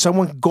 It's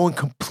someone going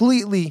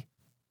completely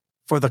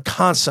for the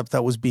concept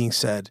that was being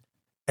said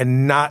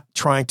and not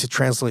trying to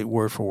translate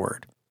word for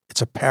word.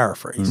 It's a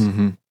paraphrase.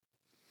 Mm-hmm.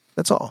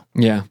 That's all.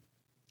 Yeah.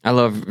 I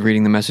love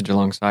reading the Message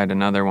alongside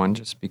another one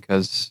just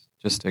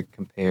to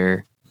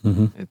compare.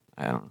 Mm-hmm.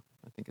 I don't know.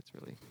 I think it's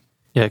really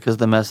Yeah, because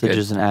the Message Good.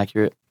 isn't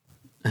accurate.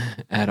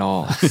 at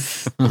all.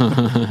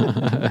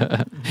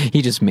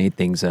 He just made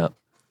things up.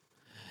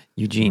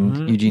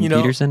 Eugene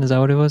Peterson, is that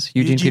what it was?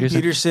 Eugene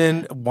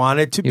Peterson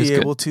wanted to He was be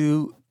good. able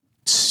to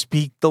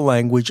speak the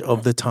language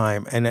of the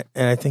time, and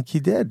I think he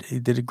did. He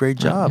did a great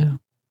job. Yeah.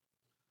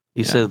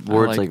 He Yeah, said I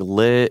words like- like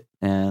lit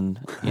and,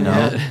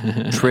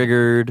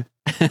 triggered.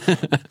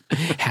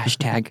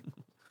 Hashtag.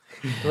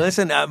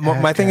 Listen,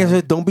 my thing is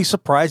that don't be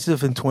surprised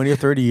if in 20 or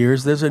 30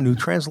 years there's a new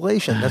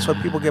translation. That's why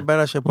people get bent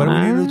out of shape. Why do we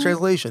need a new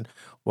translation?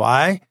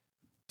 Why?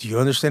 Do you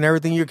understand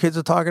everything your kids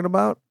are talking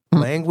about?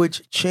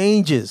 Language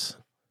changes.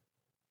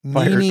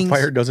 Meanings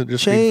Fire doesn't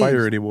just change. mean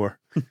fire anymore.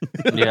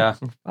 Yeah.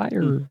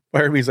 Fire.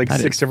 Fire means like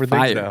That 6 is different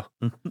fire. things now.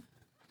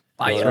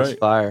 That's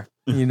fire.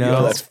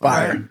 Yo, that's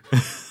fire.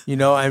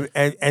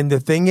 And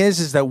the thing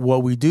is that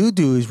what we do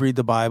is read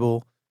the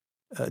Bible.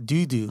 What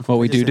we I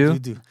do?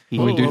 just said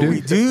What we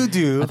do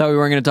do. I thought we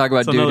weren't going to talk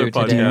about It's another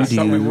doo-doo today. podcast. I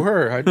thought we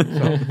were. I've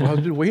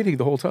been waiting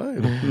the whole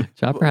time.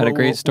 Chopper had a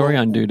great story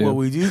on doo-doo. What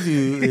we do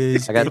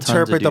is I got tons of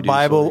interpret the doo-doo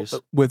Bible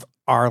stories. with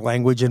our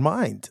language in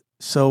mind.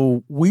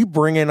 So we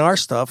bring in our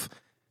stuff.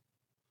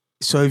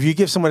 So if you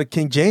give someone a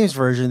King James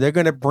version, they're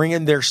going to bring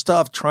in their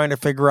stuff trying to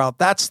figure out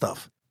that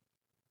stuff.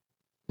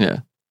 Yeah.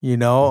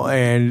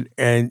 And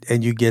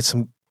you get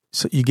some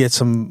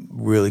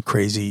really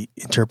crazy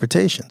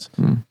interpretations.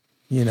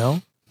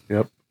 Yep.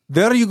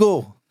 There you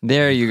go.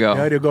 There you go.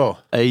 There you go.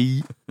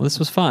 Hey. Well, this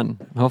was fun.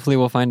 Hopefully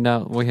we'll find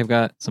out. We have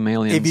got some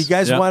aliens. If you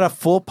guys Yep. want a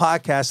full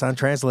podcast on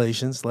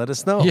translations, let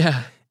us know.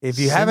 Yeah. If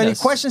you have Send any us.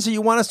 questions that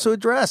you want us to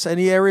address,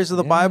 any areas of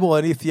the Bible,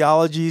 any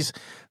theologies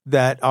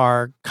that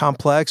are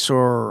complex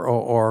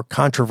or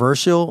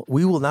controversial,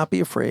 we will not be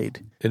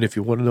afraid. And if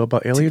you want to know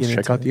about aliens, get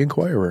check into out The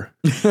Inquirer.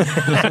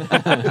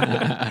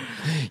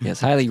 Yes,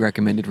 highly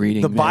recommended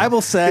reading. The there. Bible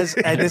says,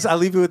 and this, I'll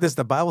leave you with this,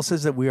 the Bible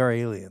says that we are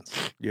aliens.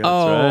 Yeah,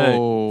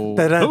 Oh,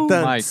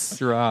 Dun-dun-dun. mic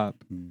drop.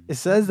 It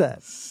says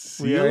that.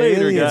 See you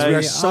later, guys. We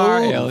are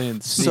We are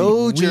aliens.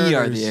 sojourners. We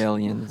are the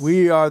aliens.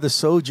 We are the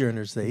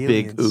sojourners, the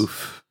aliens. Big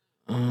oof.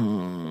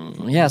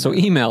 Yeah, so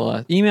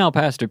email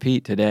Pastor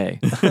Pete today.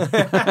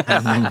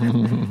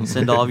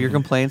 Send all of your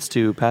complaints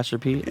to Pastor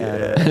Pete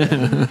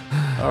at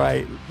All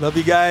right. Love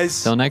you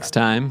guys. Till next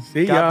time.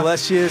 See ya. God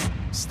bless you.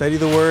 Study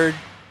the word.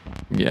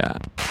 Yeah.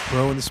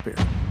 Grow in the spirit.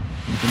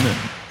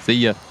 See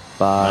ya.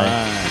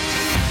 Bye.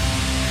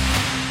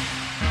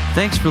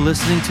 Thanks for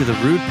listening to the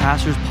Rude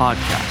Pastors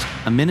Podcast,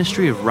 a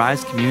ministry of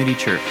Rise Community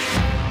Church.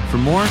 For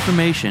more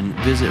information,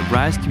 visit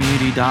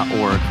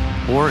risecommunity.org,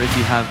 or if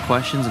you have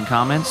questions and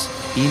comments,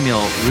 email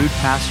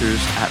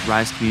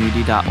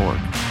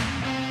rudepastors@risecommunity.org.